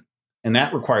relation. And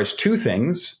that requires two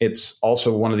things. It's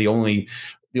also one of the only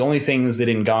things that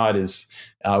in God is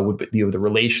would be the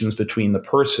relations between the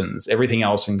persons. Everything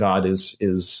else in God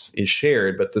is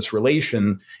shared, but this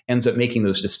relation ends up making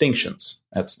those distinctions.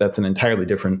 That's an entirely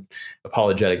different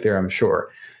apologetic there, I'm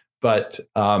sure. But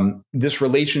this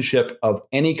relationship of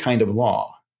any kind of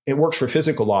law, it works for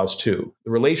physical laws too.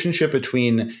 The relationship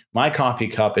between my coffee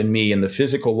cup and me and the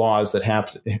physical laws that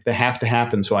have to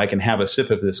happen so I can have a sip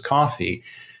of this coffee,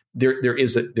 there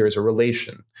is a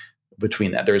relation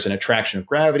between that. There's an attraction of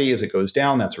gravity as it goes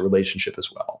down. That's a relationship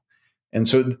as well. And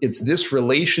so it's this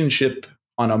relationship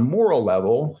on a moral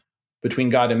level between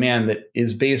God and man that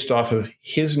is based off of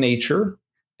his nature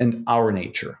and our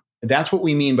nature. That's what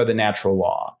we mean by the natural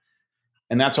law.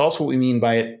 And that's also what we mean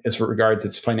by it as regards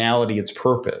its finality, its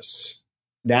purpose.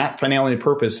 That finality and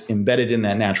purpose embedded in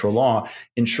that natural law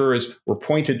ensures we're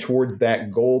pointed towards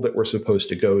that goal that we're supposed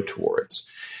to go towards.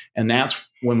 And that's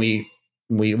when we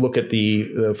look at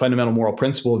the fundamental moral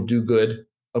principle of do good,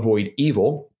 avoid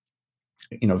evil.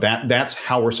 That's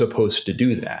how we're supposed to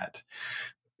do that.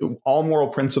 All moral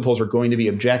principles are going to be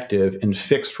objective and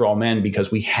fixed for all men because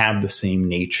we have the same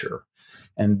nature.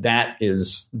 And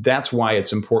that's why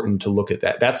it's important to look at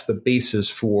that. That's the basis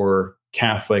for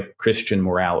Catholic Christian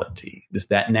morality, is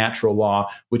that natural law,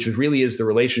 which really is the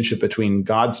relationship between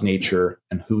God's nature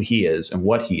and who he is and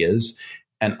what he is,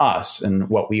 and us and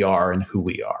what we are and who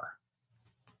we are.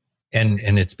 And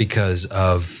it's because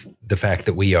of the fact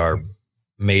that we are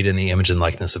made in the image and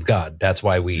likeness of God. That's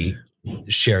why we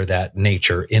share that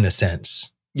nature in a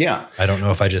sense. Yeah. I don't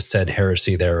know if I just said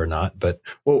heresy there or not, but.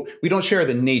 Well, we don't share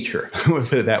the nature, we'll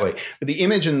put it that way. But the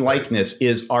image and likeness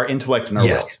is our intellect and our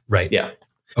will. Right. Yeah.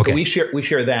 Okay. So we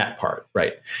share that part,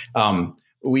 right?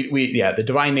 The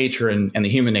divine nature and the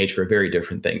human nature are very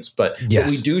different things, but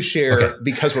we do share,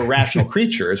 because we're rational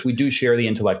creatures, we do share the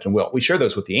intellect and will. We share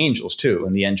those with the angels too,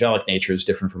 and the angelic nature is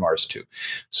different from ours too.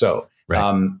 So,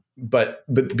 but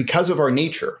because of our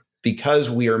nature, because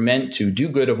we are meant to do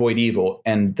good, avoid evil,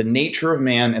 and the nature of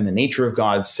man and the nature of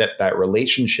God set that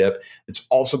relationship, it's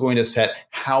also going to set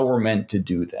how we're meant to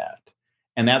do that.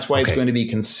 And that's why it's going to be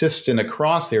consistent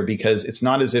across there, because it's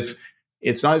not as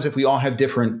if we all have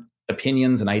different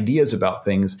opinions and ideas about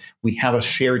things. We have a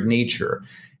shared nature.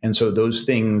 And so those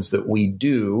things that we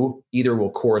do either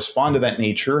will correspond to that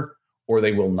nature or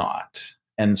they will not.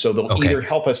 And so they'll either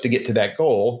help us to get to that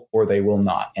goal or they will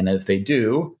not. And if they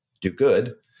do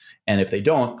good. And if they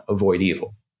don't, avoid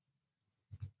evil.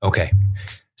 Okay.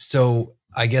 So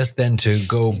I guess then to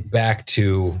go back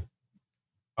to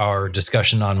our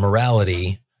discussion on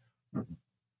morality,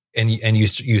 and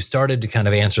you started to kind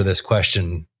of answer this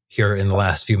question here in the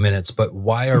last few minutes, but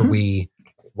why are we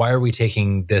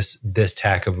taking this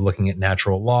tack of looking at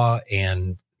natural law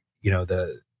and,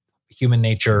 the human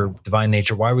nature, divine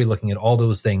nature? Why are we looking at all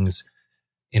those things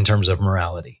in terms of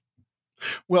morality?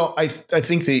 Well, I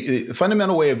think the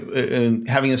fundamental way of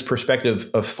having this perspective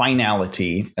of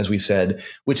finality, as we said,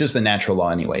 which is the natural law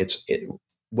anyway,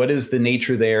 what is the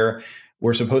nature there?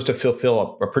 We're supposed to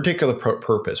fulfill a particular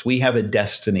purpose. We have a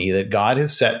destiny that God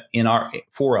has set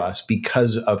for us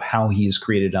because of how he has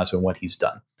created us and what he's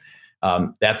done.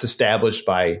 That's established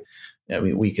by,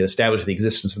 we can establish the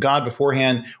existence of God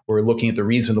beforehand. We're looking at the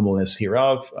reasonableness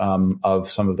hereof, of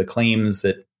some of the claims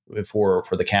that for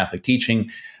the Catholic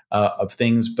teaching of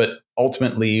things. But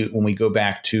ultimately, when we go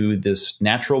back to this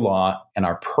natural law and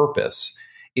our purpose,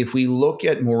 if we look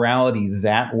at morality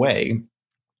that way,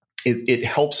 it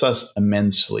helps us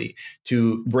immensely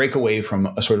to break away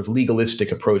from a sort of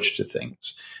legalistic approach to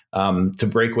things, to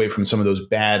break away from some of those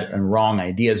bad and wrong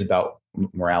ideas about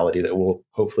morality that we'll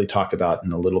hopefully talk about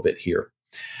in a little bit here.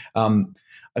 I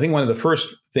think one of the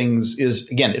first things is,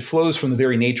 again, it flows from the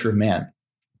very nature of man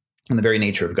and the very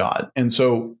nature of God. And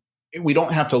so we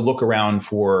don't have to look around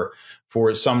for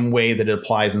some way that it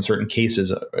applies in certain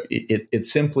cases.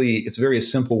 It's a very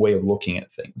simple way of looking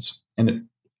at things. And it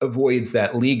avoids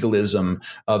that legalism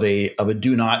of a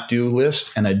do not do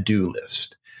list and a do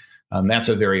list. That's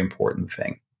a very important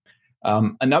thing.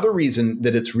 Another reason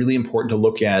that it's really important to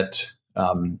look at,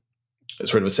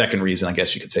 sort of a second reason, I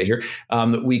guess you could say here,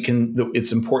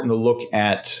 it's important to look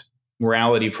at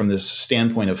morality from this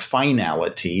standpoint of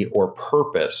finality or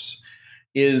purpose,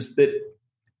 is that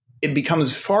it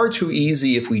becomes far too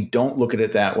easy, if we don't look at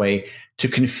it that way, to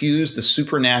confuse the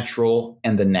supernatural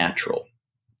and the natural.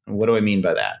 And what do I mean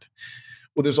by that?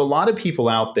 Well, there's a lot of people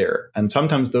out there, and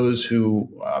sometimes those who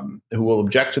will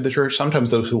object to the church,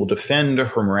 sometimes those who will defend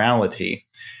her morality,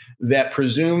 that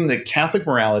presume that Catholic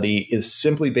morality is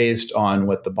simply based on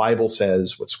what the Bible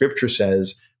says, what Scripture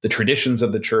says, the traditions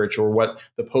of the church, or what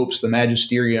the popes, the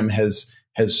magisterium has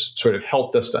sort of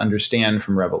helped us to understand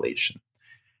from Revelation.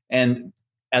 And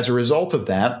as a result of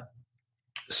that,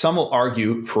 some will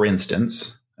argue, for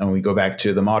instance, and we go back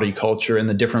to the Mahdi culture and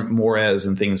the different mores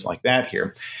and things like that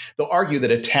here, they'll argue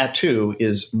that a tattoo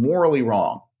is morally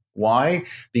wrong. Why?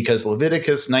 Because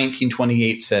Leviticus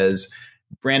 19:28 says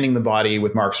branding the body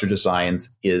with marks or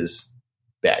designs is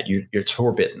bad. It's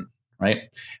forbidden, right?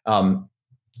 On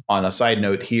a side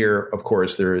note here, of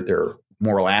course, there are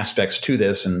moral aspects to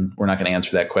this, and we're not going to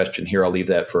answer that question here. I'll leave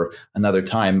that for another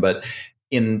time. But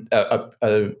in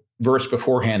a verse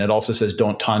beforehand, it also says,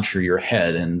 don't tonsure your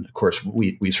head. And of course,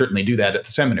 we certainly do that at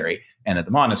the seminary and at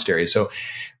the monastery. So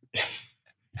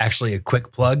actually, a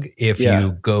quick plug. If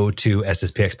you go to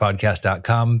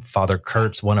sspxpodcast.com, Father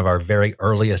Kurt's, one of our very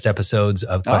earliest episodes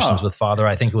of Questions with Father,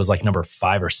 I think it was like number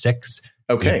 5 or 6.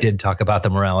 Okay. We did talk about the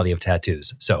morality of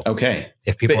tattoos. So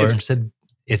if people are interested,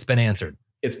 it's been answered.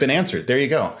 It's been answered. There you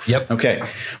go. Yep. Okay.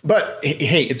 But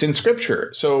hey, it's in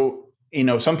Scripture. So,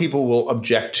 some people will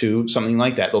object to something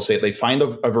like that. They'll say they find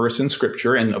a verse in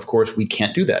Scripture, and of course we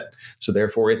can't do that. So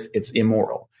therefore it's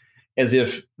immoral. As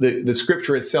if the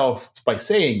Scripture itself, by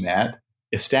saying that,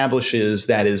 establishes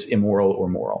that is immoral or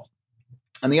moral.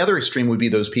 And the other extreme would be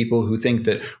those people who think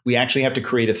that we actually have to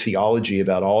create a theology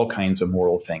about all kinds of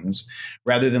moral things,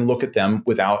 rather than look at them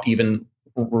without even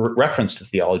reference to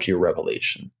theology or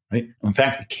revelation. Right? In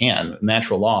fact, we can.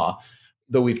 Natural law,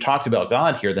 though we've talked about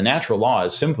God here, the natural law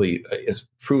is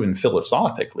proven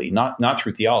philosophically, not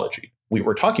through theology.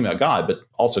 We're talking about God, but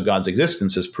also God's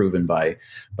existence is proven by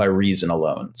reason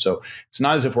alone. So it's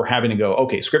not as if we're having to go,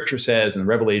 okay, Scripture says and the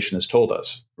Revelation has told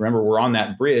us. Remember, we're on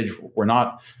that bridge. We're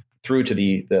not through to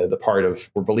the part of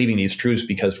we're believing these truths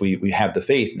because we have the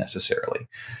faith necessarily.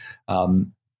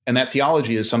 And that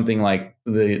theology is something like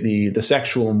the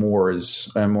sexual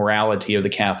mores and morality of the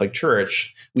Catholic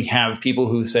Church. We have people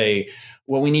who say,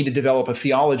 well, we need to develop a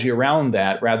theology around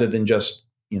that rather than just,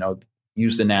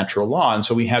 use the natural law. And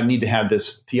so we need to have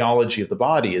this theology of the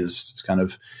body is kind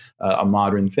of a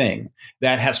modern thing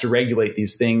that has to regulate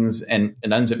these things and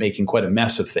ends up making quite a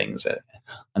mess of things,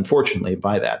 unfortunately,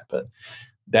 by that. But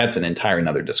that's an entire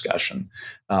another discussion.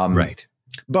 Right.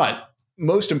 But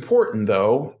most important,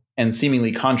 though, and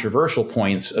seemingly controversial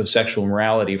points of sexual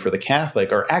morality for the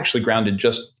Catholic are actually grounded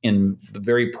just in the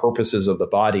very purposes of the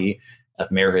body,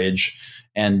 of marriage,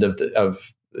 and of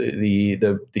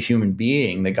the human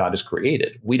being that God has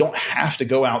created. We don't have to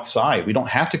go outside. We don't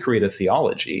have to create a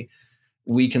theology.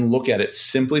 We can look at it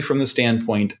simply from the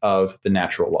standpoint of the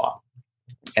natural law.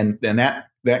 And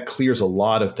that clears a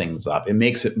lot of things up. It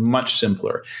makes it much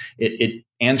simpler. It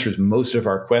answers most of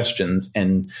our questions.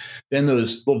 And then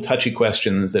those little touchy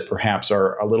questions that perhaps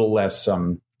are a little less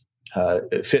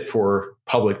fit for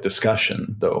public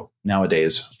discussion, though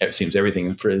nowadays it seems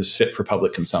everything is fit for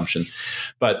public consumption.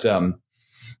 But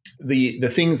the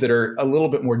things that are a little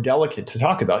bit more delicate to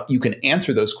talk about, you can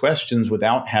answer those questions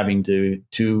without having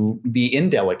to be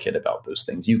indelicate about those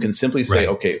things. You can simply say,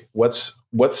 okay,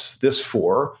 what's this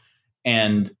for?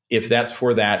 And if that's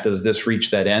for that, does this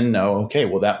reach that end? No. Okay,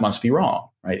 well, that must be wrong,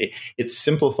 right? It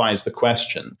simplifies the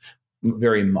question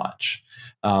very much.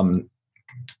 And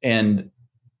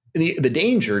the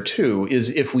danger, too,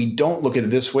 is if we don't look at it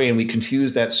this way and we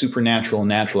confuse that supernatural and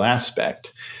natural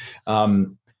aspect,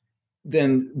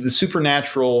 then the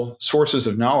supernatural sources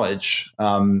of knowledge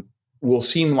will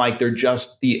seem like they're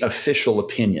just the official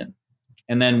opinion.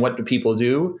 And then what do people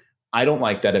do? I don't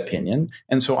like that opinion.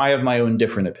 And so I have my own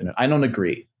different opinion. I don't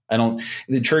agree.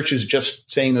 The church is just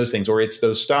saying those things, or it's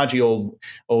those stodgy old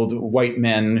white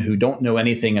men who don't know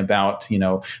anything about,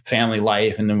 family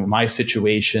life and my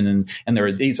situation. And there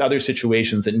are these other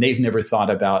situations that they've never thought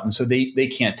about. And so they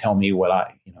can't tell me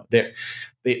what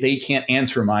they can't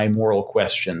answer my moral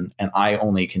question, and I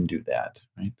only can do that.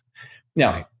 Right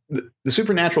now, the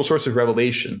supernatural source of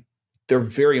revelation, they're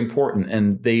very important,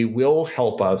 and they will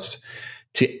help us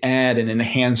to add and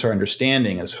enhance our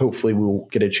understanding, as hopefully we'll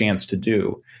get a chance to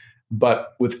do. But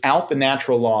without the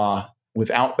natural law,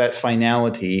 without that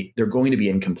finality, they're going to be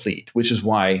incomplete, which is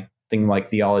why things like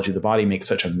theology of the body make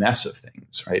such a mess of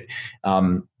things, right?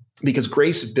 Because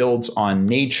grace builds on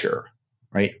nature,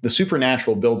 right? The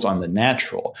supernatural builds on the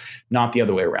natural, not the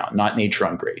other way around, not nature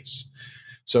on grace.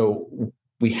 So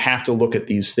we have to look at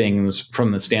these things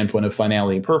from the standpoint of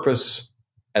finality and purpose.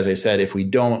 As I said, if we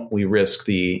don't, we risk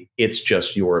it's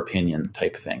just your opinion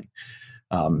type thing.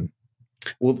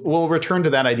 We'll return to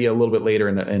that idea a little bit later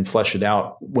and flesh it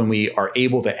out when we are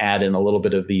able to add in a little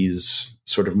bit of these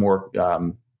sort of more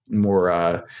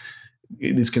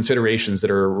these considerations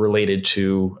that are related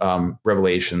to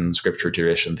revelation, scripture,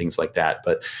 tradition, things like that.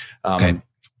 But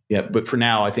but for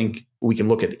now, I think we can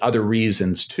look at other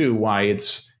reasons too why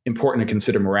it's important to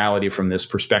consider morality from this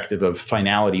perspective of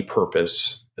finality,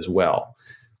 purpose as well.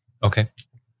 Okay.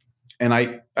 And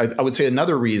I would say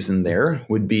another reason there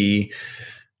would be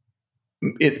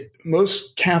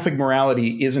most Catholic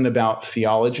morality isn't about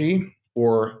theology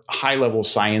or high-level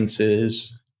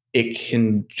sciences. It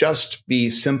can just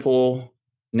be simple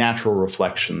natural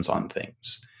reflections on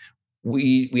things.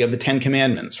 We have the 10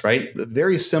 Commandments, right? The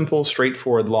very simple,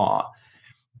 straightforward law.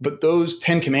 But those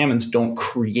 10 Commandments don't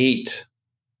create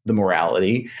the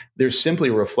morality. They're simply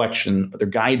a reflection, they're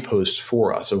guideposts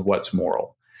for us of what's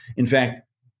moral. In fact,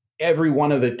 every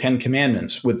one of the 10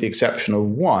 Commandments, with the exception of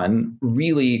one,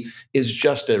 really is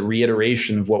just a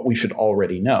reiteration of what we should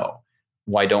already know.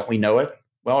 Why don't we know it?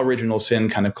 Well, original sin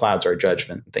kind of clouds our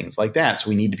judgment and things like that. So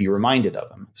we need to be reminded of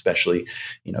them, especially,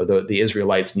 the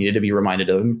Israelites needed to be reminded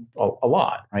of them a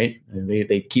lot, right?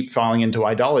 They keep falling into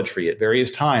idolatry at various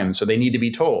times. So they need to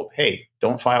be told, hey,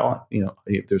 don't fall,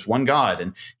 there's one God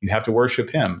and you have to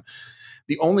worship him.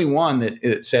 The only one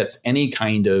that sets any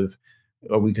kind of,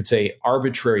 we could say,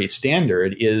 arbitrary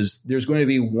standard is there's going to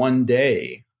be one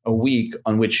day a week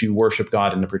on which you worship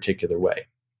God in a particular way.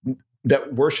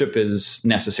 That worship is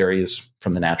necessary is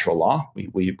from the natural law.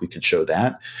 We could show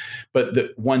that. But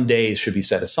that one day should be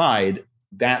set aside,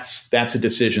 that's a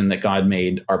decision that God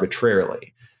made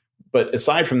arbitrarily. But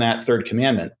aside from that third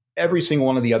commandment, every single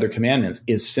one of the other commandments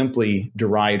is simply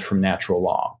derived from natural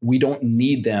law. We don't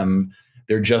need them.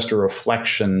 They're just a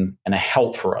reflection and a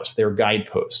help for us. They're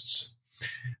guideposts.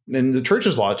 And the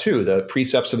church's law, too, the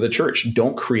precepts of the church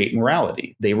don't create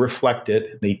morality. They reflect it.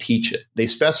 They teach it. They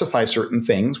specify certain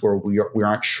things where we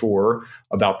aren't sure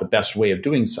about the best way of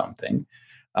doing something,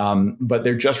 but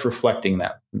they're just reflecting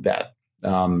that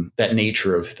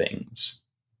nature of things.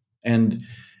 And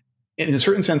in a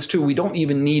certain sense, too, we don't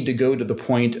even need to go to the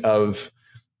point of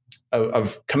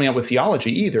coming up with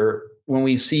theology either when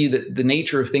we see that the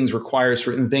nature of things requires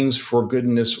certain things for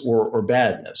goodness or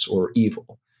badness or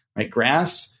evil. Right?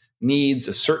 Grass needs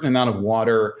a certain amount of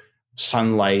water,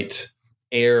 sunlight,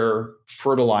 air,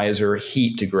 fertilizer,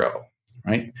 heat to grow.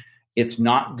 Right? It's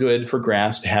not good for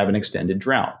grass to have an extended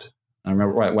drought. I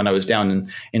remember when I was down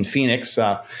in Phoenix,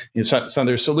 some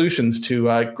there's solutions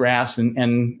to grass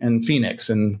and Phoenix,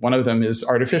 and one of them is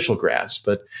artificial grass,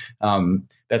 but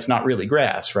that's not really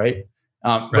grass, right?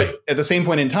 Right. But at the same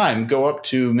point in time, go up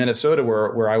to Minnesota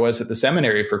where I was at the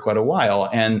seminary for quite a while,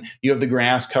 and you have the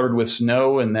grass covered with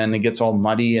snow, and then it gets all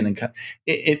muddy, and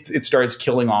it starts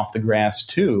killing off the grass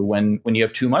too when you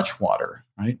have too much water,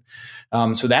 right?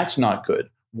 So that's not good.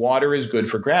 Water is good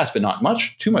for grass, but not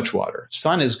too much water.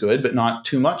 Sun is good, but not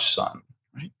too much sun,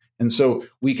 right? And so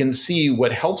we can see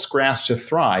what helps grass to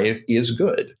thrive is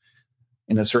good.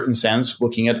 In a certain sense,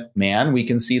 looking at man, we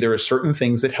can see there are certain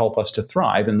things that help us to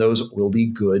thrive, and those will be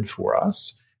good for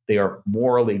us. They are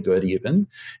morally good even.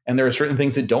 And there are certain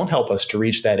things that don't help us to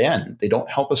reach that end. They don't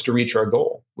help us to reach our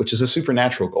goal, which is a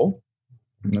supernatural goal,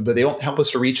 but they don't help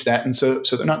us to reach that, and so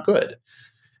they're not good.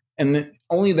 And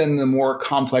only then the more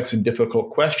complex and difficult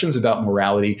questions about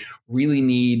morality really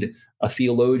need a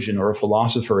theologian or a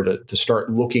philosopher to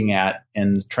start looking at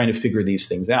and trying to figure these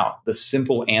things out. The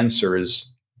simple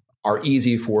answers are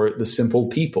easy for the simple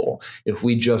people if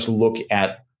we just look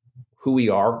at who we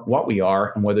are, what we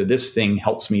are, and whether this thing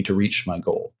helps me to reach my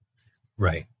goal.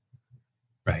 Right.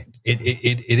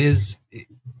 It is.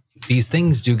 These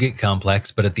things do get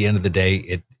complex, but at the end of the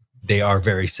day, they are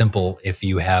very simple if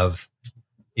you have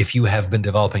been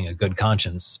developing a good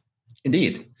conscience.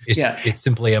 Indeed. It's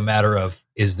simply a matter of,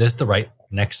 is this the right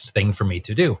next thing for me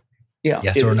to do? Yeah.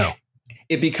 Yes or no?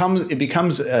 It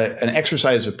becomes an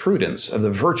exercise of prudence, of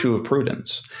the virtue of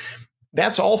prudence.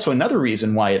 That's also another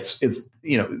reason why it's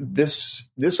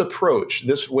this approach,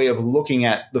 this way of looking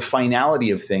at the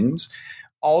finality of things,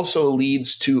 also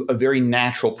leads to a very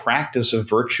natural practice of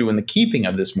virtue in the keeping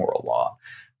of this moral law,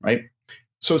 right?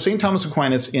 So St. Thomas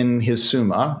Aquinas in his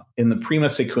Summa, in the Prima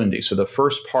Secundi, so the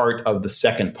first part of the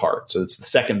second part, so it's the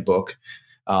second book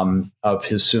of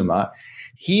his Summa,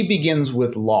 he begins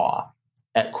with law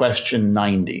at question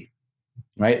 90,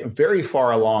 right? Very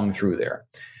far along through there.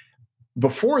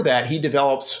 Before that, he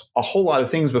develops a whole lot of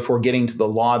things before getting to the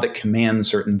law that commands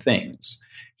certain things.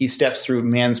 He steps through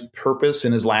man's purpose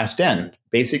and his last end,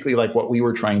 basically like what we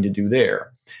were trying to do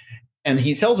there. And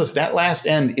he tells us that last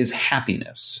end is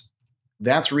happiness.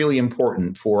 That's really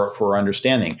important for our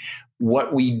understanding.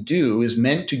 What we do is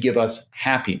meant to give us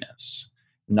happiness,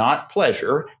 not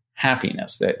pleasure,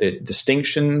 happiness. That the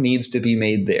distinction needs to be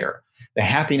made there. The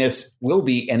happiness will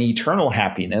be an eternal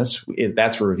happiness.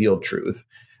 That's a revealed truth.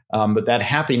 But that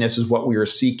happiness is what we are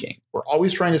seeking. We're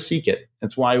always trying to seek it.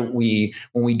 That's why when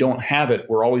we don't have it,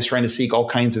 we're always trying to seek all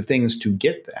kinds of things to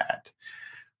get that.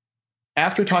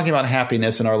 After talking about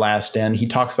happiness in our last end, he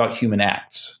talks about human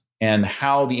acts and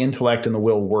how the intellect and the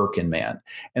will work in man.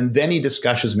 And then he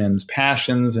discusses men's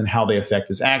passions and how they affect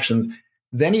his actions.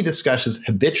 Then he discusses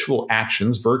habitual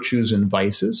actions, virtues and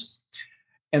vices.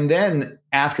 And then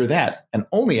after that, and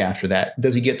only after that,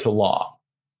 does he get to law.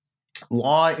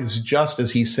 Law is just,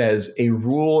 as he says, a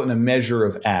rule and a measure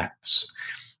of acts.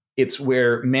 It's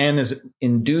where man is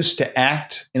induced to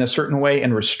act in a certain way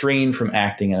and restrained from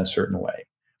acting in a certain way.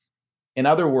 In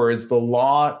other words, the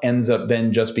law ends up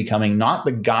then just becoming not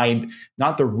the guide,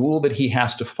 not the rule that he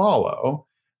has to follow,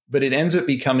 but it ends up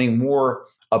becoming more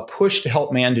a push to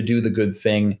help man to do the good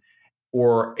thing,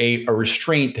 or a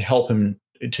restraint to help him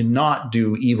to not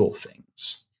do evil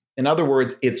things. In other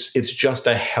words, it's just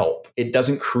a help. It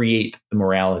doesn't create the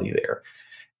morality there.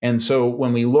 And so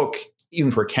when we look, even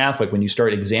for a Catholic, when you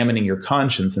start examining your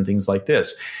conscience and things like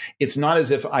this, it's not as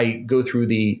if I go through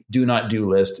the do not do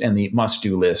list and the must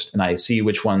do list, and I see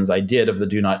which ones I did of the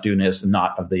do not do list and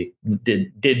not of the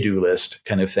did do list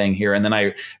kind of thing here, and then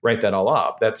I write that all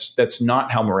up. That's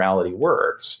not how morality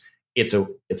works. It's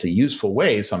a useful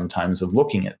way sometimes of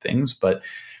looking at things, but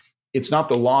it's not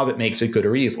the law that makes it good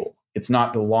or evil. It's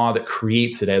not the law that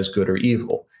creates it as good or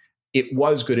evil. It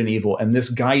was good and evil. And this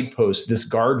guidepost, this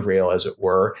guardrail, as it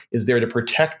were, is there to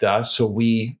protect us so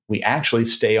we actually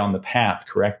stay on the path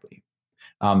correctly.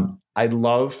 I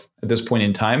love, at this point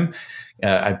in time,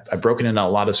 I've broken into a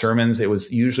lot of sermons. It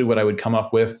was usually what I would come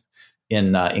up with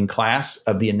in class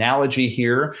of the analogy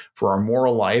here for our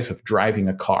moral life of driving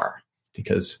a car,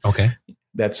 because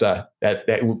that's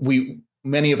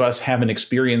many of us have an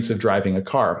experience of driving a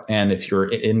car. And if you're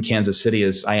in Kansas City,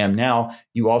 as I am now,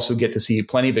 you also get to see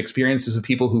plenty of experiences of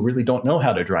people who really don't know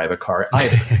how to drive a car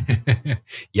either.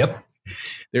 Yep.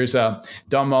 There's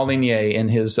Dom Molinier in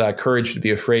his Courage to be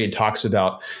Afraid talks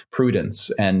about prudence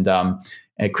and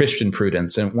Christian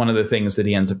prudence. And one of the things that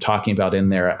he ends up talking about in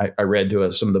there, I read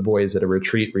to some of the boys at a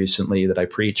retreat recently that I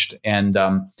preached. And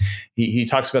he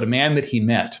talks about a man that he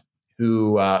met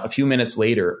who a few minutes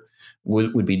later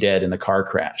would be dead in a car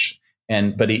crash.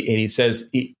 But he says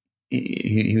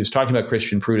he was talking about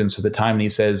Christian prudence at the time, and he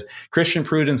says Christian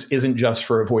prudence isn't just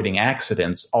for avoiding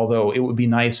accidents, although it would be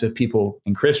nice if people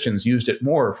and Christians used it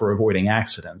more for avoiding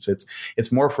accidents.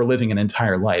 It's more for living an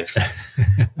entire life.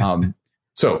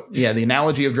 So the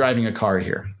analogy of driving a car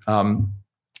here.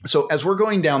 So as we're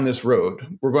going down this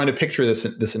road, we're going to picture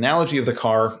this analogy of the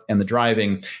car and the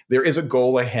driving. There is a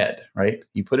goal ahead, right?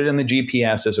 You put it in the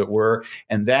GPS, as it were,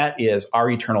 and that is our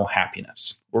eternal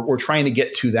happiness. We're trying to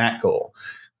get to that goal.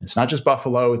 It's not just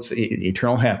Buffalo, it's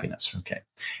eternal happiness, okay?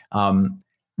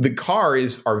 The car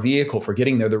is our vehicle for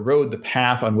getting there, the road, the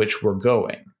path on which we're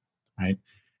going, right?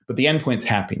 But the endpoint's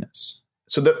happiness.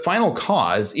 So the final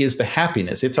cause is the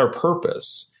happiness. It's our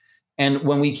purpose. And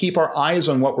when we keep our eyes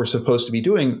on what we're supposed to be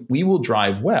doing, we will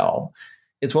drive well.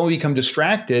 It's when we become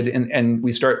distracted and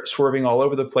we start swerving all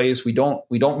over the place. We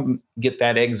don't get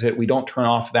that exit. We don't turn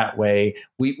off that way.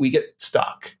 We get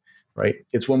stuck, right?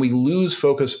 It's when we lose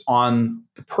focus on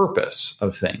the purpose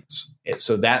of things.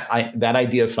 So that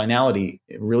idea of finality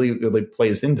really, really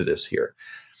plays into this here.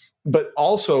 But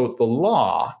also the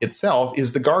law itself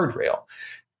is the guardrail.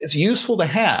 It's useful to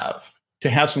have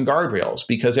some guardrails,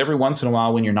 because every once in a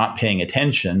while when you're not paying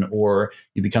attention or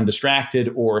you become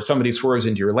distracted or somebody swerves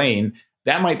into your lane,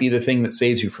 that might be the thing that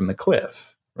saves you from the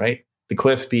cliff, right? The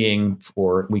cliff being,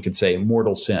 or we could say,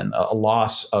 mortal sin, a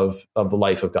loss of the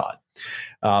life of God.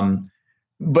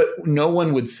 But no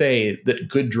one would say that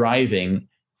good driving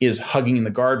is hugging the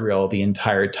guardrail the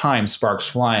entire time, sparks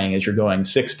flying as you're going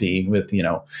 60 with,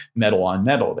 metal on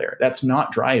metal there. That's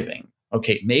not driving.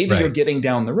 Okay, maybe You're getting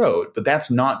down the road, but that's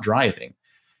not driving.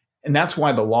 And that's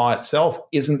why the law itself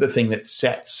isn't the thing that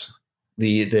sets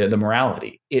the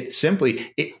morality. It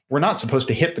simply, we're not supposed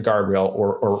to hit the guardrail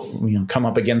or come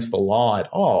up against the law at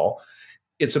all.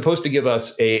 It's supposed to give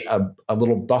us a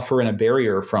little buffer and a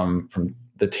barrier from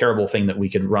the terrible thing that we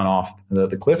could run off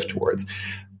the cliff towards.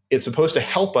 It's supposed to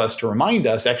help us, to remind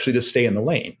us actually to stay in the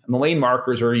lane. And the lane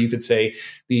markers, or you could say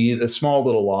the small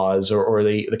little laws or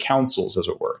the counsels, as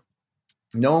it were.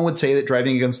 No one would say that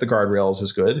driving against the guardrails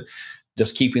is good.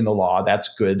 Just keeping the law,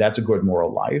 that's good. That's a good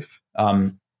moral life.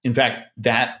 In fact,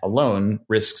 that alone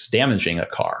risks damaging a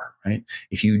car, right?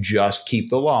 If you just keep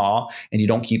the law and you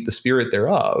don't keep the spirit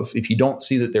thereof, if you don't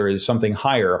see that there is something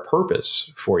higher, a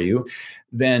purpose for you,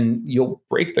 then you'll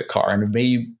break the car and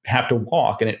may have to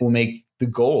walk, and it will make the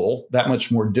goal that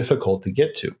much more difficult to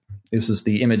get to. This is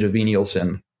the image of venial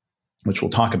sin, which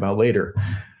we'll talk about later.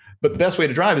 But the best way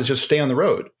to drive is just stay on the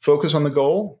road, focus on the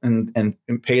goal, and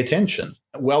pay attention,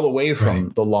 well away from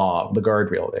the law, the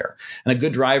guardrail there. And a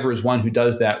good driver is one who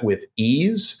does that with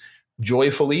ease,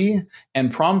 joyfully,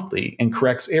 and promptly, and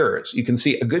corrects errors. You can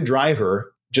see a good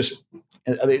driver just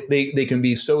they can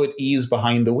be so at ease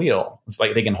behind the wheel. It's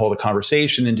like they can hold a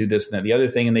conversation and do this and that, the other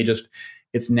thing, and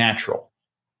it's natural.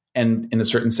 And in a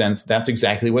certain sense, that's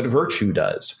exactly what virtue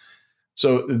does.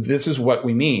 So this is what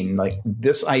we mean. Like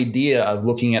this idea of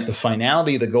looking at the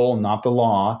finality of the goal, not the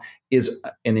law, is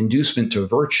an inducement to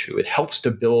virtue. It helps to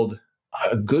build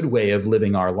a good way of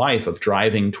living our life, of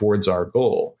driving towards our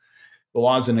goal. The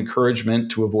law is an encouragement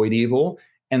to avoid evil.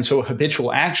 And so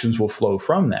habitual actions will flow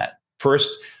from that. First,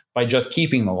 by just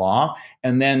keeping the law,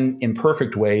 and then in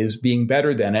perfect ways, being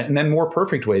better than it, and then more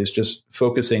perfect ways, just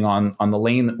focusing on the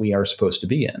lane that we are supposed to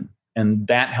be in. And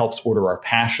that helps order our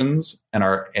passions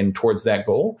and towards that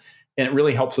goal. And it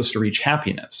really helps us to reach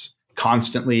happiness,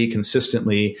 constantly,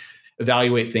 consistently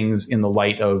evaluate things in the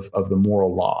light of the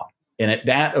moral law. And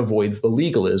that avoids the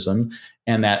legalism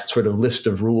and that sort of list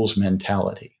of rules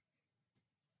mentality.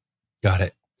 Got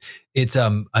it. It's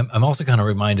I'm also kind of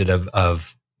reminded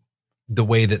of the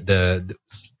way that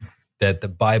the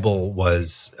Bible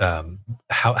was,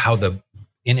 how the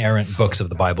inerrant books of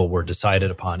the Bible were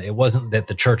decided upon. It wasn't that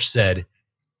the church said,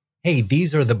 hey,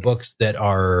 these are the books that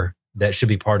should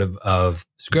be part of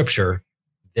Scripture,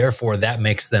 therefore that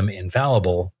makes them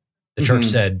infallible. The church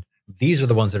said, these are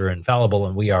the ones that are infallible,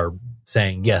 and we are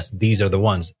saying, yes, these are the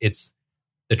ones.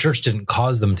 The church didn't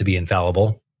cause them to be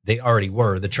infallible. They already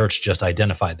were. The church just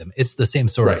identified them. It's the same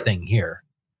sort of thing here.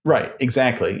 Right,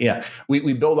 exactly. Yeah.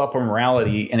 We build up our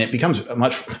morality, and it becomes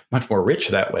much, much more rich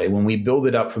that way when we build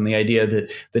it up from the idea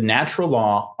that the natural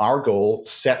law, our goal,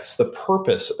 sets the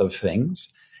purpose of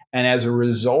things. And as a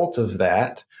result of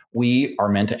that, we are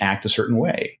meant to act a certain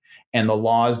way. And the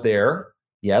law is there.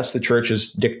 Yes, the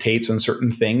church's dictates on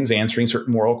certain things, answering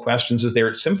certain moral questions is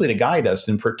there simply to guide us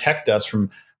and protect us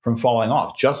from falling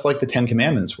off, just like the Ten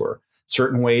Commandments were.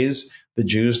 Certain ways, the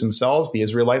Jews themselves, the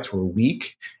Israelites, were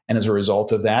weak. And as a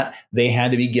result of that, they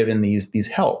had to be given these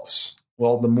helps.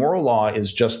 Well, the moral law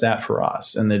is just that for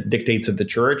us. And the dictates of the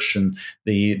church and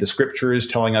the scriptures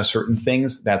telling us certain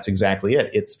things, that's exactly it.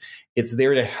 It's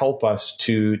there to help us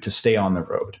to stay on the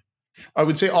road. I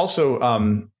would say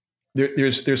also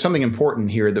there's something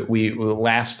important here that the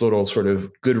last little sort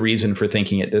of good reason for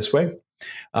thinking it this way.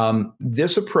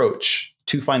 This approach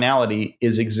to finality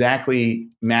is exactly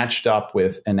matched up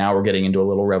with, and now we're getting into a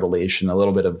little revelation, a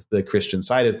little bit of the Christian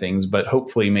side of things, but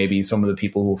hopefully maybe some of the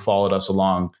people who followed us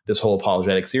along this whole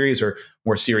apologetic series are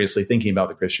more seriously thinking about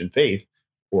the Christian faith,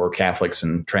 or Catholics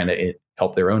and trying to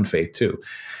help their own faith too.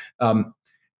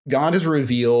 God has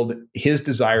revealed his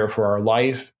desire for our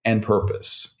life and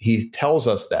purpose. He tells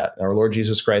us that. Our Lord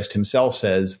Jesus Christ himself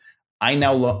says, I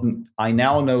now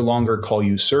no longer call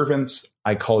you servants,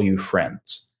 I call you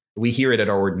friends. We hear it at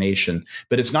our ordination,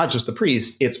 but it's not just the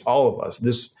priest, it's all of us.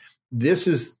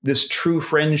 This true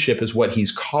friendship is what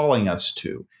he's calling us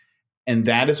to. And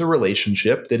that is a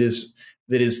relationship that is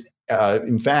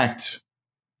in fact,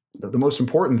 the most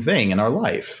important thing in our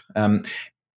life. And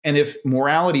if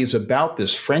morality is about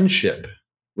this friendship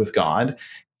with God,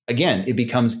 again, it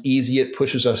becomes easy. It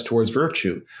pushes us towards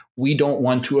virtue. We don't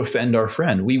want to offend our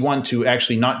friend. We want to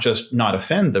actually not just not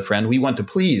offend the friend. We want to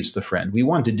please the friend. We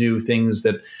want to do things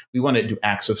we want to do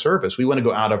acts of service. We want to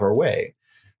go out of our way.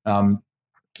 And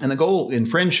the goal in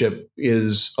friendship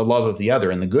is a love of the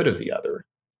other and the good of the other.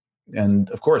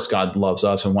 And of course, God loves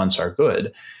us and wants our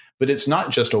good, but it's not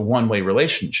just a one-way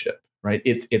relationship, right?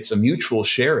 It's a mutual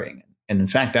sharing. And in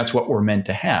fact, that's what we're meant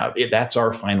to have. That's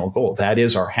our final goal. That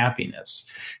is our happiness.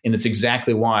 And it's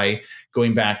exactly why,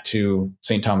 going back to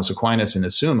St. Thomas Aquinas in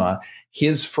his Summa,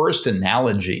 his first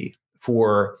analogy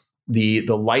for the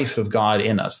life of God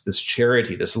in us, this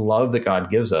charity, this love that God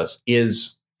gives us,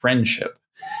 is friendship,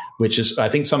 which is, I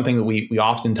think, something that we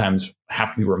oftentimes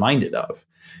have to be reminded of.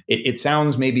 It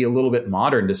sounds maybe a little bit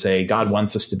modern to say God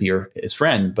wants us to be his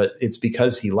friend, but it's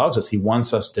because he loves us. He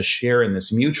wants us to share in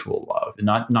this mutual love, and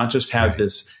not just have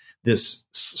this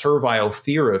servile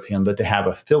fear of him, but to have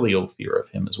a filial fear of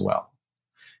him as well.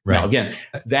 Right. Now, again,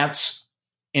 that's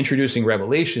introducing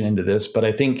revelation into this, but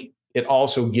I think it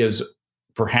also gives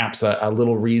perhaps a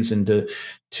little reason to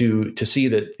see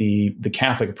that the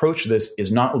Catholic approach to this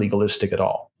is not legalistic at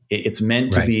all. It's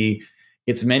meant to be.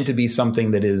 It's meant to be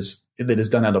something that is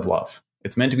done out of love.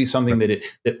 It's meant to be something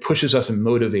that pushes us and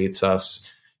motivates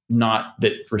us, not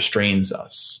that restrains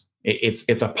us.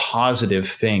 It's a positive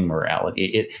thing,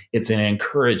 morality. It's an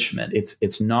encouragement.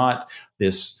 It's not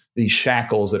these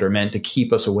shackles that are meant to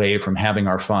keep us away from having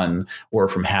our fun or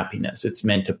from happiness. It's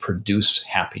meant to produce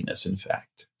happiness, in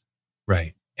fact.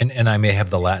 Right. And I may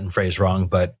have the Latin phrase wrong,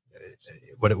 but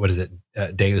what is it?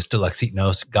 Deus deluxit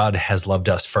nos. God has loved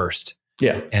us first.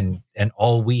 Yeah. And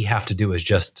all we have to do is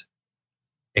just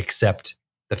accept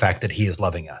the fact that he is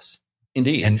loving us.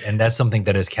 Indeed. And that's something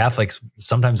that as Catholics,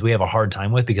 sometimes we have a hard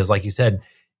time with, because like you said,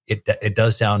 it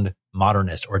does sound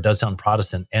modernist, or it does sound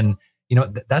Protestant. And,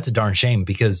 that's a darn shame,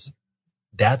 because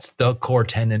That's the core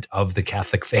tenet of the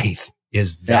Catholic faith,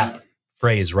 is that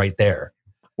phrase right there.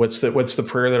 What's the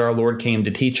prayer that our Lord came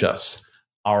to teach us?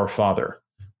 Our Father,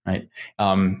 right?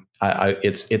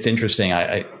 It's interesting.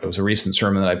 It was a recent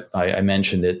sermon that I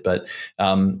mentioned it, but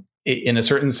in a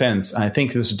certain sense, I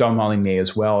think this is Don Molyneux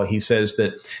as well. He says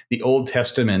that the Old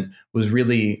Testament was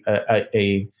really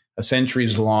a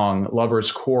centuries-long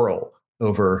lovers' quarrel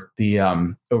over the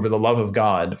love of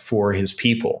God for His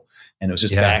people, and it was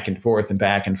just back and forth and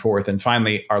back and forth, and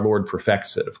finally, our Lord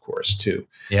perfects it, of course, too.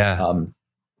 Yeah.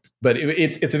 But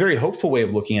it's a very hopeful way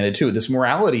of looking at it too. This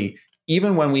morality,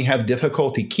 even when we have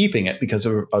difficulty keeping it because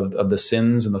of the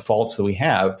sins and the faults that we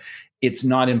have, it's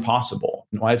not impossible.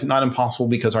 Why is it not impossible?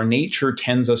 Because our nature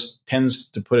tends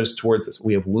to put us towards this.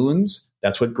 We have wounds.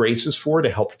 That's what grace is for, to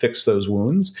help fix those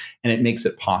wounds, and it makes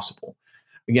it possible.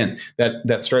 Again,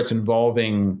 that starts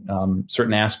involving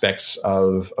certain aspects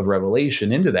of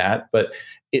revelation into that, but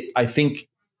I think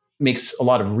makes a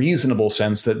lot of reasonable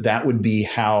sense that would be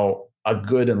how a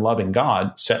good and loving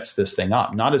God sets this thing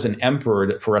up, not as an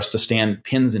emperor for us to stand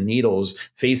pins and needles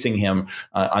facing him,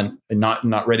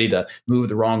 not ready to move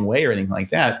the wrong way or anything like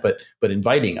that, but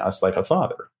inviting us like a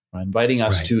father, inviting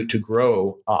us to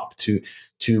grow up, to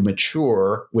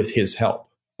mature with his help,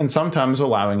 and sometimes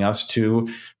allowing us to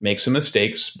make some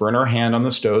mistakes, burn our hand on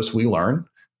the stove so we learn.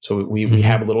 So we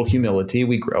have a little humility,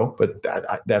 we grow, but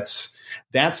that's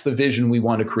the vision we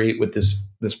want to create with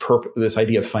this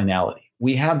idea of finality.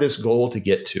 We have this goal to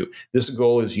get to. This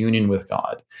goal is union with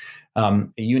God, a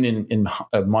union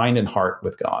of mind and heart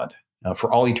with God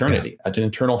for all eternity, an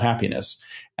eternal happiness.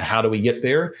 And how do we get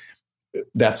there?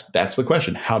 That's the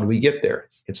question. How do we get there?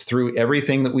 It's through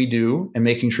everything that we do and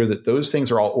making sure that those things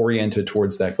are all oriented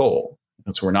towards that goal.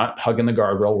 And so we're not hugging the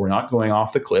guardrail. We're not going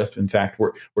off the cliff. In fact,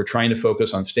 we're trying to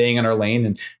focus on staying in our lane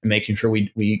and making sure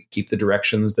we keep the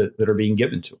directions that are being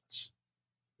given to us.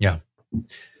 Yeah.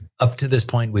 Up to this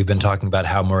point, we've been talking about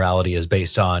how morality is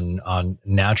based on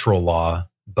natural law,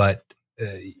 but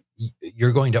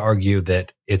you're going to argue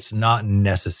that it's not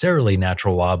necessarily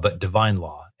natural law, but divine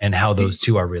law, and how those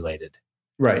two are related.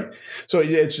 Right. So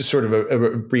it's just sort of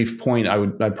a brief point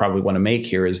I'd probably want to make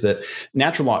here is that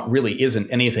natural law really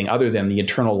isn't anything other than the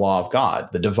eternal law of God,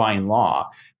 the divine law,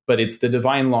 but it's the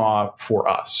divine law for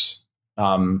us.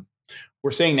 We're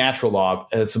saying natural law.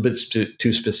 It's a bit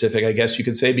too specific, I guess you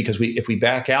could say, because if we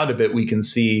back out a bit, we can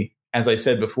see, as I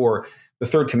said before, the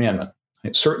third commandment.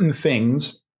 Certain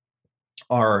things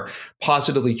are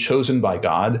positively chosen by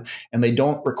God, and they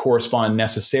don't correspond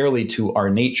necessarily to our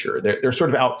nature. They're sort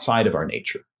of outside of our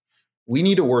nature. We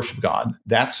need to worship God.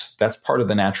 That's part of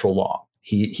the natural law.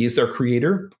 He's their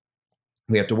creator.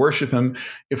 We have to worship him.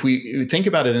 If we think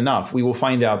about it enough, we will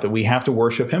find out that we have to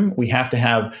worship him. We have to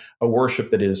have a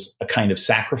worship that is a kind of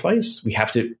sacrifice. We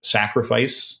have to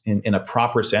sacrifice in a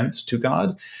proper sense to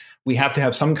God. We have to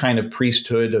have some kind of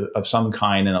priesthood of some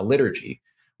kind and a liturgy.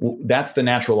 That's the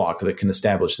natural law that can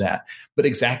establish that. But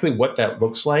exactly what that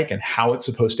looks like and how it's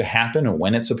supposed to happen and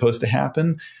when it's supposed to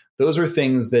happen, those are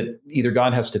things that either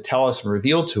God has to tell us and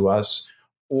reveal to us,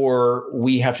 or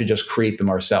we have to just create them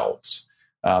ourselves.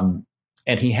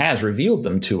 And he has revealed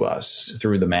them to us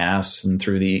through the Mass and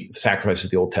through the sacrifices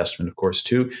of the Old Testament, of course,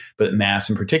 too, but Mass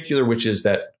in particular, which is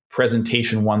that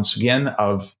presentation once again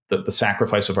of the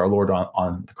sacrifice of our Lord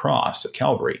on the cross at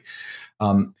Calvary.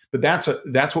 But that's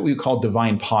what we call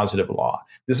divine positive law.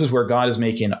 This is where God is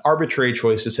making an arbitrary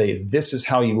choice to say, this is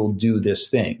how you will do this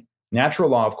thing. Natural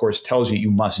law, of course, tells you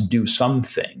must do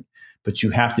something, but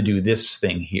you have to do this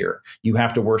thing here. You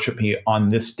have to worship me on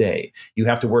this day. You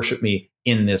have to worship me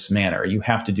in this manner. You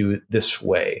have to do it this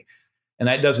way. And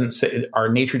that doesn't say, our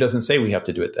nature doesn't say we have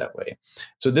to do it that way.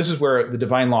 So this is where the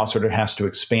divine law sort of has to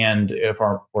expand,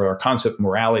 or our concept of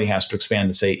morality has to expand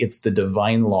to say it's the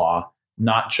divine law,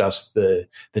 not just the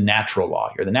natural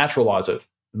law here. The natural law is the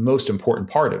most important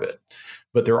part of it,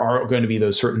 but there are going to be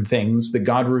those certain things that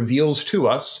God reveals to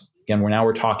us. Again,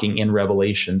 we're talking in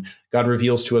Revelation. God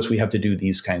reveals to us we have to do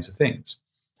these kinds of things.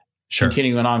 Sure.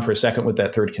 Continuing on for a second with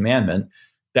that third commandment,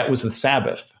 that was the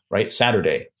Sabbath, right?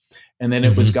 Saturday. And then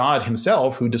it was God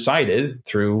himself who decided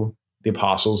through the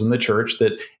apostles and the church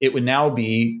that it would now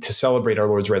be to celebrate our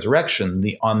Lord's resurrection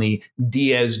on the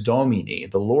Dies Domini,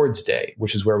 the Lord's Day,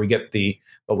 which is where we get the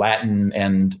Latin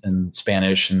and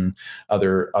Spanish and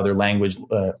other language,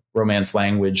 Romance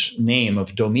language name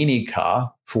of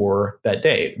Dominica for that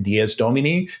day. Dies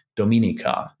Domini,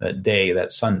 Dominica, that day,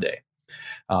 that Sunday.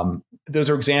 Those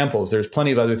are examples. There's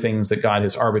plenty of other things that God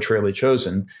has arbitrarily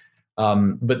chosen,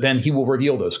 but then he will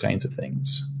reveal those kinds of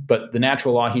things. But the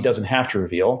natural law, he doesn't have to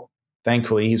reveal.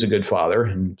 thankfully, he's a good father.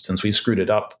 And since we screwed it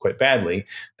up quite badly,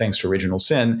 thanks to original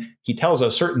sin, he tells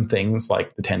us certain things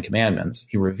like the 10 Commandments.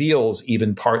 He reveals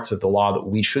even parts of the law that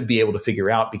we should be able to figure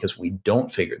out because we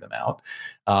don't figure them out.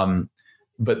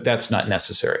 But that's not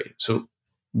necessary. So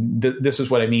this is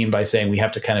what I mean by saying we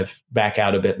have to kind of back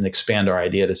out a bit and expand our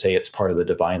idea to say it's part of the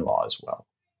divine law as well.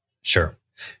 Sure.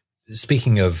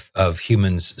 Speaking of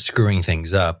humans screwing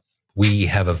things up, we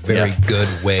have a very good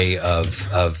way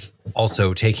of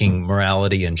also taking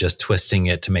morality and just twisting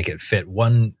it to make it fit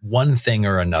one thing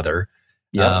or another.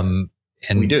 And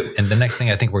we do. And the next thing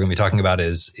I think we're going to be talking about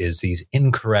is these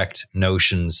incorrect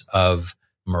notions of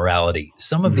morality.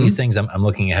 Some of these things, I'm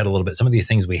looking ahead a little bit. Some of these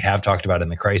things we have talked about in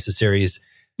the Crisis series.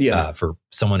 For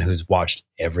someone who's watched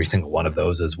every single one of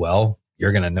those as well,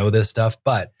 you're going to know this stuff.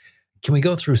 But can we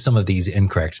go through some of these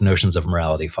incorrect notions of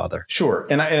morality, Father? Sure.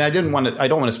 And I don't want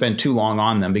to spend too long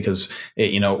on them because,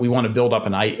 we want to build up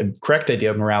a correct idea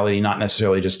of morality, not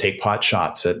necessarily just take pot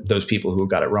shots at those people who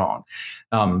got it wrong.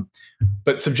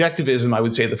 But subjectivism, I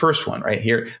would say the first one right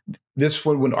here, this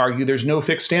one would argue there's no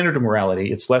fixed standard of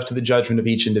morality. It's left to the judgment of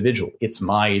each individual. It's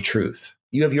my truth.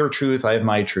 You have your truth. I have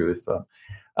my truth.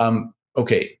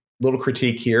 Okay, little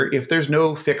critique here. If there's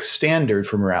no fixed standard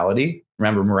for morality,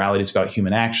 remember morality is about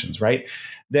human actions, right?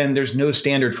 Then there's no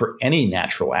standard for any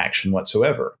natural action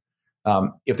whatsoever.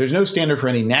 If there's no standard for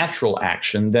any natural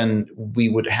action, then we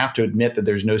would have to admit that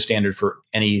there's no standard for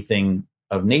anything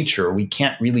of nature. We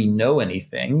can't really know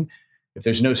anything. If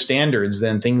there's no standards,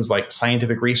 then things like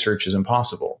scientific research is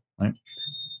impossible, right?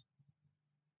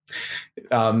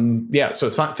 So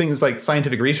things like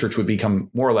scientific research would become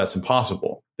more or less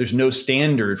impossible. There's no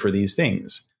standard for these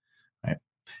things, right?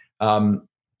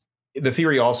 The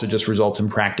theory also just results in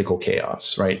practical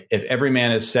chaos, right? If every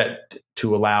man is set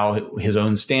to allow his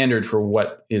own standard for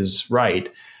what is right,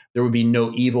 there would be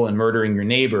no evil in murdering your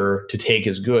neighbor to take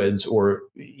his goods, or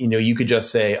you could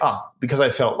just say, because I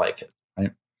felt like it,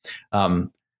 right? I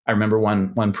remember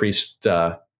one priest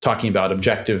talking about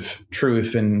objective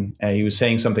truth, and he was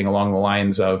saying something along the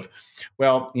lines of,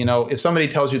 well, if somebody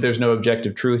tells you there's no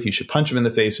objective truth, you should punch him in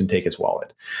the face and take his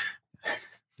wallet.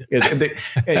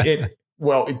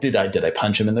 Well, did I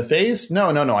punch him in the face? No,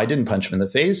 I didn't punch him in the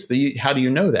face. How do you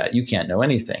know that? You can't know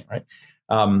anything, right?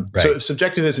 So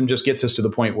subjectivism just gets us to the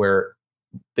point where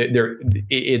there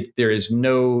is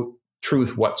no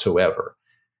truth whatsoever.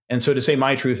 And so to say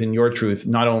my truth and your truth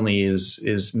not only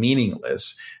is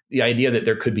meaningless, the idea that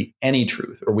there could be any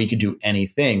truth or we could do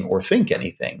anything or think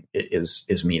anything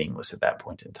is meaningless at that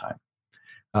point in time.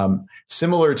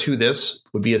 Similar to this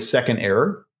would be a second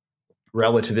error,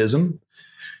 relativism.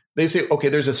 They say, okay,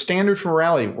 there's a standard for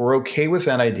morality. We're okay with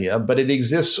that idea, but it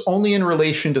exists only in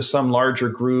relation to some larger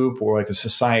group or like a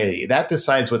society. That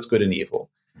decides what's good and evil.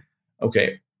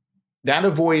 Okay, that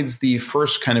avoids the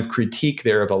first kind of critique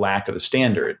there of a lack of a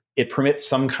standard. It permits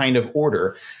some kind of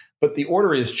order, but the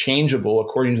order is changeable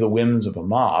according to the whims of a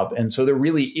mob. And so there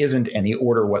really isn't any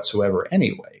order whatsoever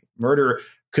anyway. Murder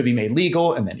could be made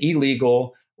legal and then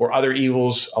illegal, or other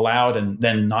evils allowed and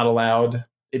then not allowed.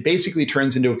 It basically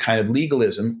turns into a kind of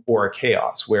legalism or a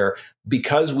chaos where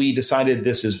because we decided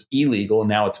this is illegal,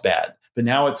 now it's bad. But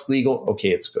now it's legal,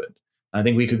 okay, it's good. I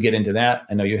think we could get into that.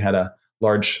 I know you had a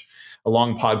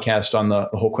long podcast on the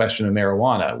whole question of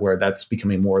marijuana, where that's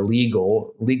becoming more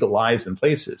legalized in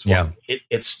places. Well,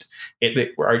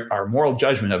 our moral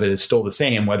judgment of it is still the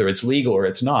same, whether it's legal or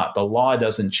it's not. The law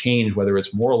doesn't change whether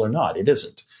it's moral or not. It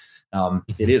isn't.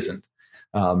 It isn't.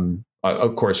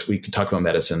 Of course, we could talk about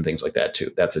medicine and things like that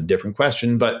too. That's a different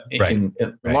question, but in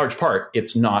large part,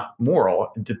 it's not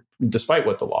moral, despite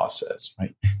what the law says.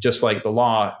 Right? Just like the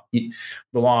law.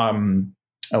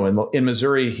 In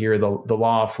Missouri here, the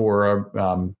law for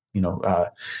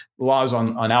laws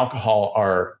on alcohol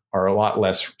are a lot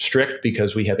less strict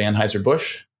because we have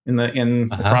Anheuser-Busch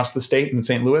across the state in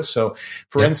St. Louis. So,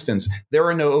 for instance, there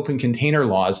are no open container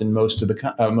laws in most of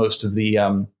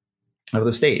the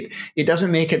state. It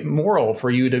doesn't make it moral for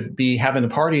you to be having a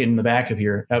party in the back of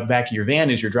your van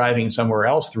as you're driving somewhere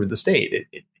else through the state.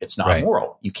 It's not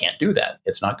moral. You can't do that.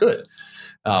 It's not good.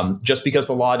 Just because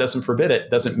the law doesn't forbid it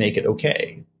doesn't make it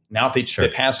okay. Now, if they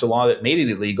passed a law that made it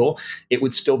illegal, it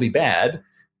would still be bad,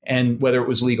 and whether it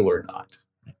was legal or not.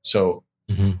 So,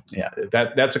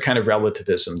 that's a kind of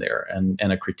relativism there and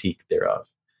a critique thereof.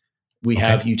 We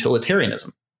have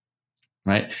utilitarianism,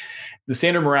 right? The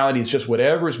standard morality is just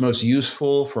whatever is most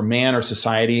useful for man or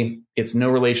society. It's no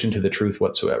relation to the truth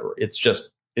whatsoever. It's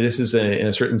just, this is in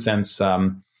a certain sense,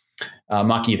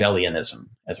 Machiavellianism,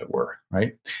 as it were,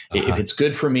 right? If it's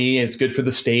good for me, it's good for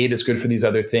the state, it's good for these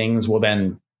other things, well,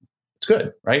 then it's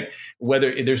good, right?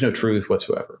 Whether there's no truth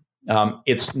whatsoever.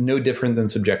 It's no different than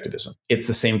subjectivism. It's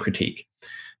the same critique.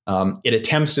 It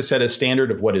attempts to set a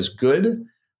standard of what is good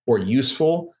or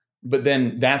useful, but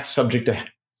then that's subject to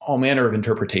all manner of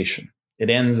interpretation. It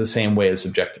ends the same way as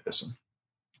subjectivism.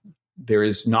 There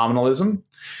is nominalism.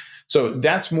 So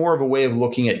that's more of a way of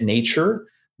looking at nature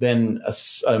than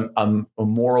a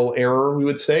moral error, we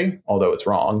would say, although it's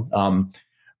wrong.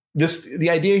 The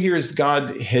idea here is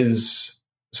God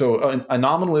so a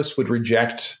nominalist would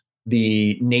reject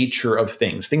the nature of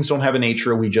things. Things don't have a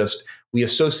nature. We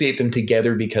associate them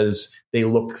together because they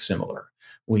look similar.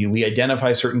 We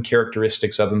identify certain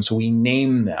characteristics of them, so we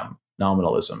name them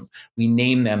nominalism. We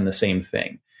name them the same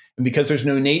thing. And because there's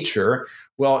no nature,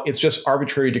 well, it's just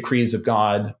arbitrary decrees of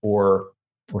God or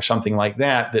something like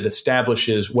that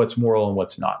establishes what's moral and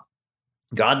what's not.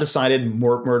 God decided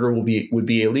murder would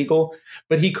be illegal,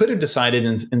 but he could have decided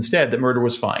instead that murder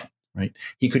was fine, right?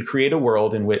 He could create a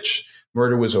world in which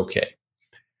murder was okay.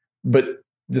 But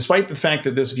despite the fact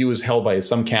that this view is held by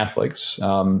some Catholics,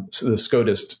 so the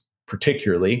Scotists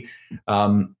particularly,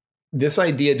 this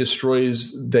idea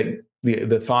destroys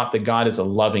the thought that God is a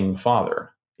loving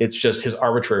father. It's just his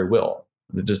arbitrary will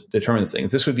that just determines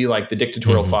things. This would be like the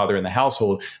dictatorial father in the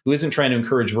household who isn't trying to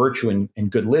encourage virtue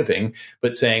and good living,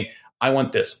 but saying, I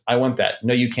want this, I want that.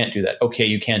 No, you can't do that. Okay,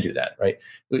 you can do that, right?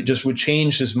 It just would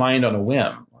change his mind on a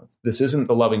whim. This isn't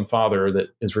the loving father that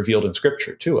is revealed in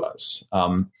Scripture to us.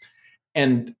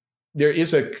 And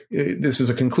this is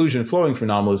a conclusion flowing from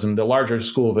nominalism. The larger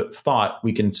school of thought,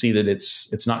 we can see that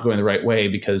it's not going the right way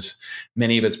because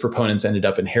many of its proponents ended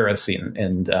up in heresy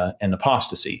and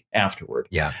apostasy afterward.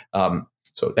 Yeah.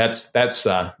 So that's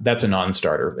a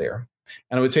non-starter there.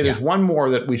 And I would say there's one more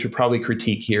that we should probably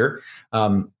critique here.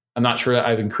 I'm not sure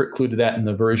I've included that in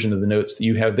the version of the notes that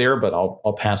you have there, but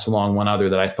I'll pass along one other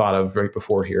that I thought of right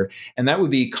before here. And that would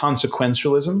be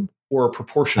consequentialism or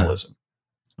proportionalism.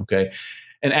 Okay.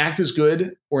 An act is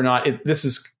good or not.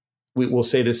 We'll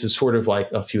say this is sort of like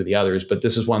a few of the others, but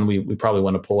this is one we probably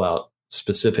want to pull out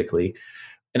specifically.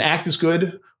 An act is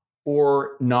good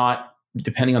or not,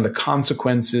 depending on the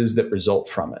consequences that result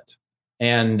from it.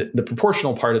 And the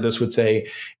proportional part of this would say,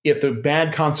 if the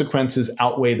bad consequences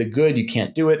outweigh the good, you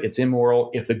can't do it. It's immoral.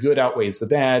 If the good outweighs the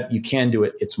bad, you can do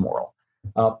it. It's moral.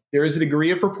 There is a degree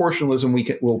of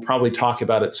proportionalism we'll probably talk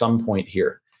about at some point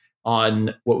here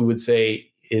on what we would say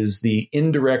is the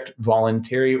indirect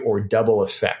voluntary or double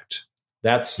effect.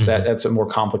 That's a more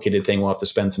complicated thing. We'll have to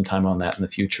spend some time on that in the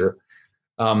future.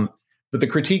 But the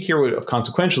critique here of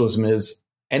consequentialism is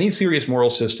any serious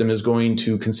moral system is going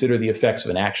to consider the effects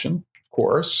of an action.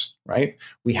 Course, right?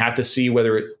 We have to see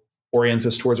whether it orients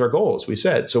us towards our goals, we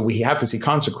said. So we have to see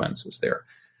consequences there.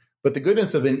 But the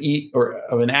goodness of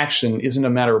an action isn't a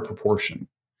matter of proportion.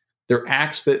 There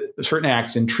are certain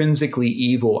acts, intrinsically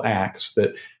evil acts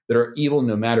that are evil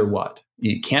no matter what.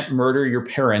 You can't murder your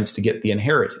parents to get the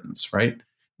inheritance, right?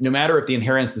 No matter if the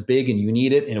inheritance is big and you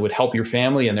need it and it would help your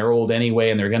family and they're old anyway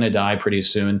and they're going to die pretty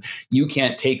soon, you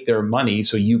can't take their money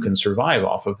so you can survive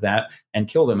off of that and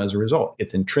kill them as a result.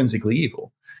 It's intrinsically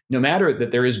evil. No matter that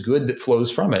there is good that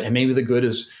flows from it. And maybe the good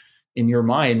is, in your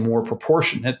mind, more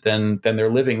proportionate than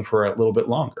they're living for a little bit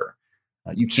longer.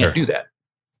 You can't do that.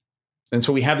 And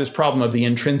so we have this problem of the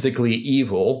intrinsically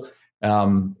evil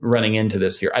running into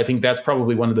this here. I think that's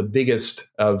probably one of the biggest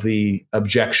of the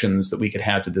objections that we could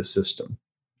have to this system.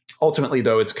 Ultimately,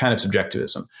 though, it's kind of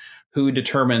subjectivism. Who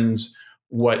determines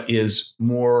what is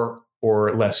more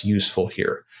or less useful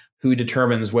here? Who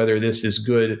determines whether this is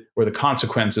good or the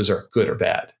consequences are good or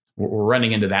bad? We're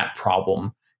running into that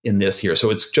problem in this here.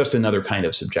 So it's just another kind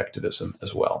of subjectivism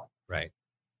as well. Right.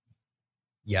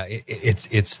 Yeah,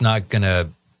 it's not going to...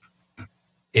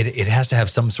 It has to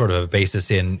have some sort of a basis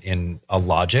in a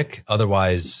logic.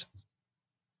 Otherwise,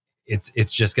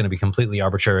 it's just going to be completely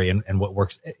arbitrary and what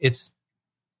works. It's...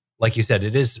 Like you said,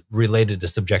 it is related to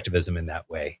subjectivism in that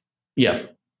way. Yeah.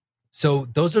 So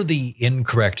those are the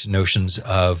incorrect notions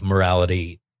of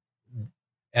morality.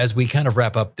 As we kind of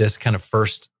wrap up this kind of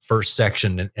first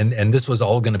section, and this was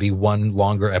all going to be one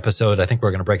longer episode. I think we're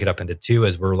going to break it up into two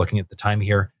as we're looking at the time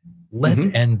here. Let's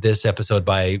end this episode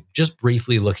by just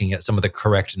briefly looking at some of the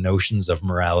correct notions of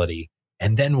morality,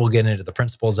 and then we'll get into the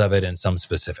principles of it and some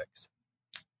specifics.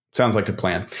 Sounds like a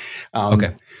plan. Okay.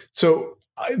 So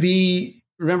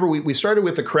remember, we started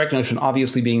with the correct notion,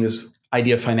 obviously being this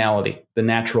idea of finality, the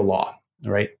natural law,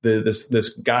 right? This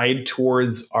guide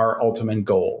towards our ultimate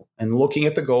goal and looking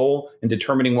at the goal and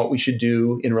determining what we should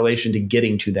do in relation to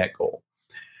getting to that goal.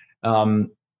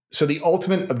 So the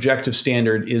ultimate objective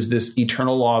standard is this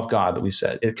eternal law of God that we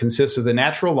said. It consists of the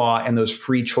natural law and those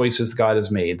free choices God has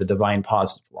made, the divine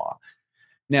positive law.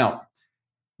 Now,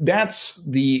 that's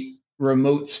the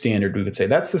remote standard, we could say.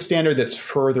 That's the standard that's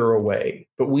further away.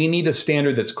 But we need a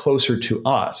standard that's closer to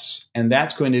us. And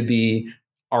that's going to be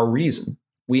our reason.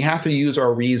 We have to use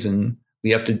our reason.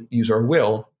 We have to use our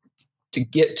will to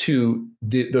get to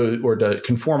or to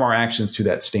conform our actions to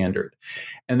that standard.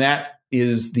 And that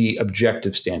is the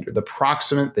objective standard. The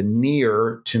proximate, the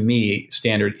near to me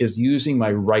standard is using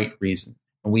my right reason.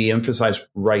 And we emphasize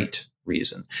right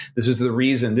reason. This is the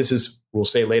reason. This is, we'll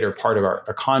say later, part of our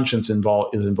conscience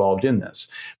is involved in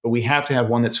this. But we have to have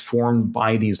one that's formed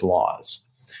by these laws.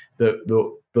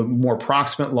 The more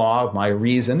proximate law of my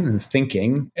reason and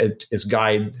thinking as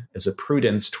guide, as a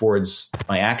prudence towards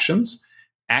my actions,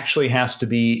 actually has to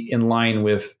be in line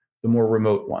with the more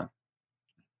remote one.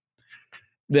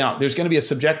 Now, there's going to be a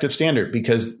subjective standard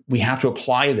because we have to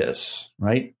apply this,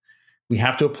 right? We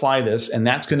have to apply this, and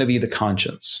that's going to be the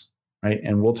conscience, right?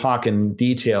 And we'll talk in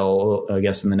detail, I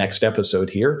guess, in the next episode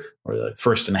here, or the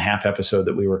first and a half episode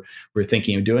that we were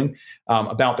thinking of doing,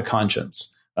 about the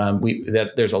conscience.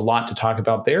 There's a lot to talk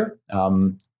about there,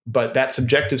 but that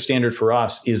subjective standard for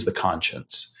us is the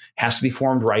conscience. It has to be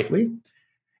formed rightly.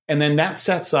 And then that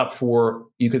sets up for,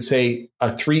 you could say,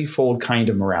 a threefold kind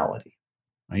of morality,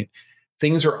 right?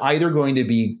 Things are either going to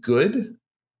be good,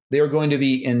 they are going to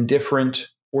be indifferent,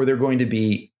 or they're going to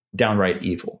be downright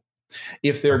evil.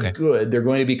 If they're good, they're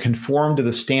going to be conformed to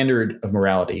the standard of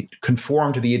morality,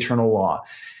 conform to the eternal law.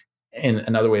 And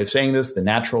another way of saying this, the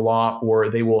natural law, or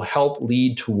they will help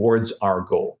lead towards our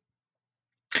goal.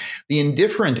 The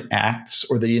indifferent acts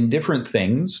or the indifferent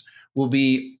things will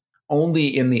be only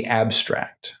in the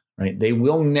abstract, right? They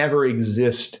will never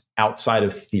exist outside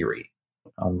of theory.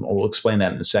 We'll explain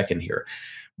that in a second here.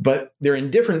 But they're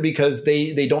indifferent because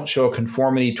they don't show a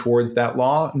conformity towards that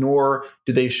law, nor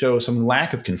do they show some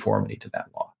lack of conformity to that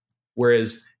law.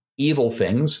 Whereas evil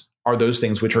things are those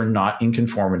things which are not in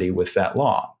conformity with that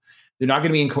law. They're not going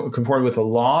to be in conformity with the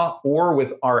law or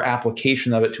with our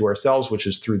application of it to ourselves, which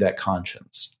is through that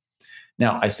conscience.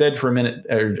 Now, I said a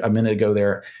minute ago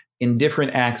there,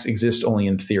 indifferent acts exist only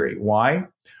in theory. Why?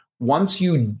 Once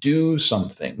you do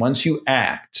something, once you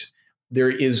act,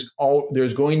 there's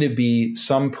going to be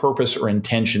some purpose or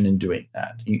intention in doing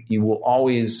that. You will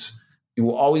always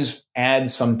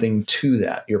add something to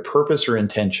that, your purpose or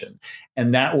intention,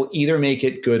 and that will either make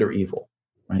it good or evil.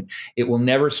 Right? It will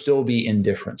never still be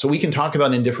indifferent. So we can talk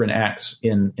about indifferent acts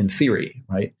in theory,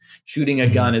 right? Shooting a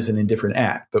gun is an indifferent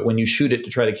act, but when you shoot it to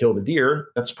try to kill the deer,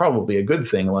 that's probably a good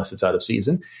thing unless it's out of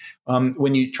season.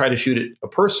 When you try to shoot at a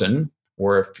person,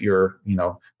 or if you're,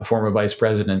 a former vice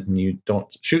president and you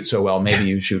don't shoot so well, maybe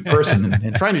you shoot person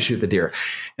and trying to shoot the deer.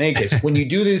 In any case, when you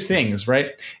do these things,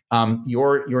 right,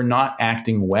 you're not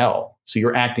acting well. So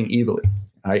you're acting evilly.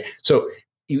 All right. So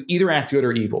you either act good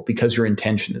or evil because your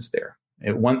intention is there.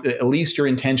 At least your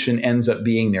intention ends up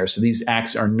being there. So these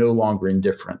acts are no longer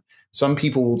indifferent. Some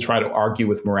people will try to argue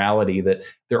with morality that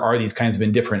there are these kinds of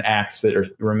indifferent acts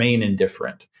that remain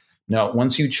indifferent. No,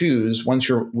 once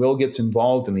your will gets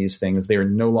involved in these things, they are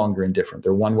no longer indifferent.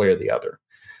 They're one way or the other.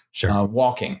 Sure.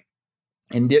 Walking.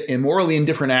 Morally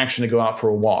indifferent action to go out for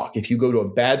a walk. If you go to a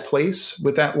bad place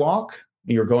with that walk,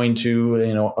 you're going to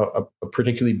a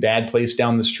particularly bad place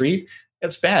down the street,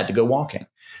 it's bad to go walking.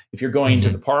 If you're going to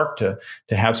the park to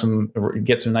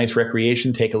get some nice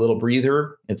recreation, take a little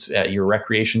breather, it's at your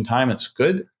recreation time, it's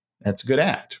good. That's a good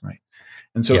act, right?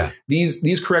 And so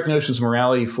these correct notions of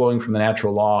morality flowing from the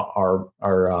natural law are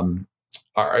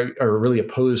really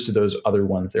opposed to those other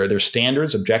ones. They're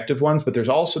standards, objective ones, but there's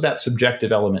also that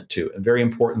subjective element too, a very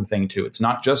important thing too. It's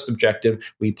not just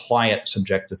objective; we apply it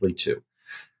subjectively too.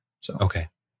 So okay.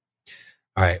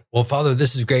 All right. Well, Father,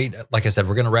 this is great. Like I said,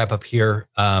 we're going to wrap up here.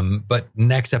 But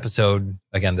next episode,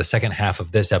 again, the second half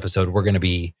of this episode, we're going to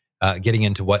be getting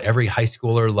into what every high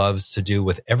schooler loves to do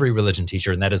with every religion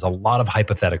teacher, and that is a lot of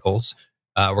hypotheticals.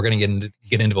 We're going to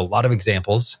get into a lot of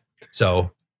examples.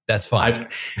 So that's fun.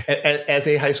 As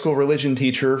a high school religion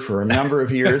teacher for a number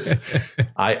of years,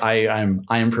 I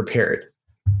am prepared.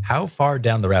 How far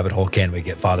down the rabbit hole can we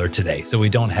get, Father, today, so we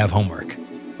don't have homework?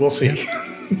 We'll see.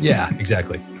 Yeah,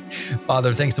 exactly.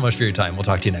 Father, thanks so much for your time. We'll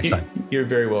talk to you next time. You're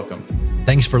very welcome.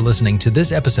 Thanks for listening to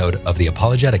this episode of the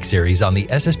Apologetics Series on the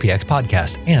SSPX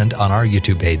Podcast and on our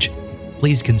YouTube page.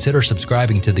 Please consider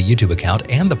subscribing to the YouTube account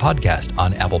and the podcast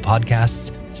on Apple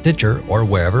Podcasts, Stitcher, or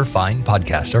wherever fine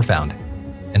podcasts are found.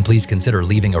 And please consider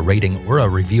leaving a rating or a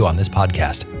review on this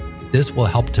podcast. This will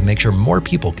help to make sure more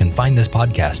people can find this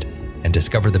podcast and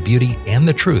discover the beauty and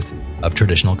the truth of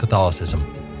traditional Catholicism.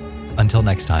 Until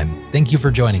next time, thank you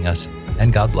for joining us,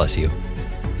 and God bless you.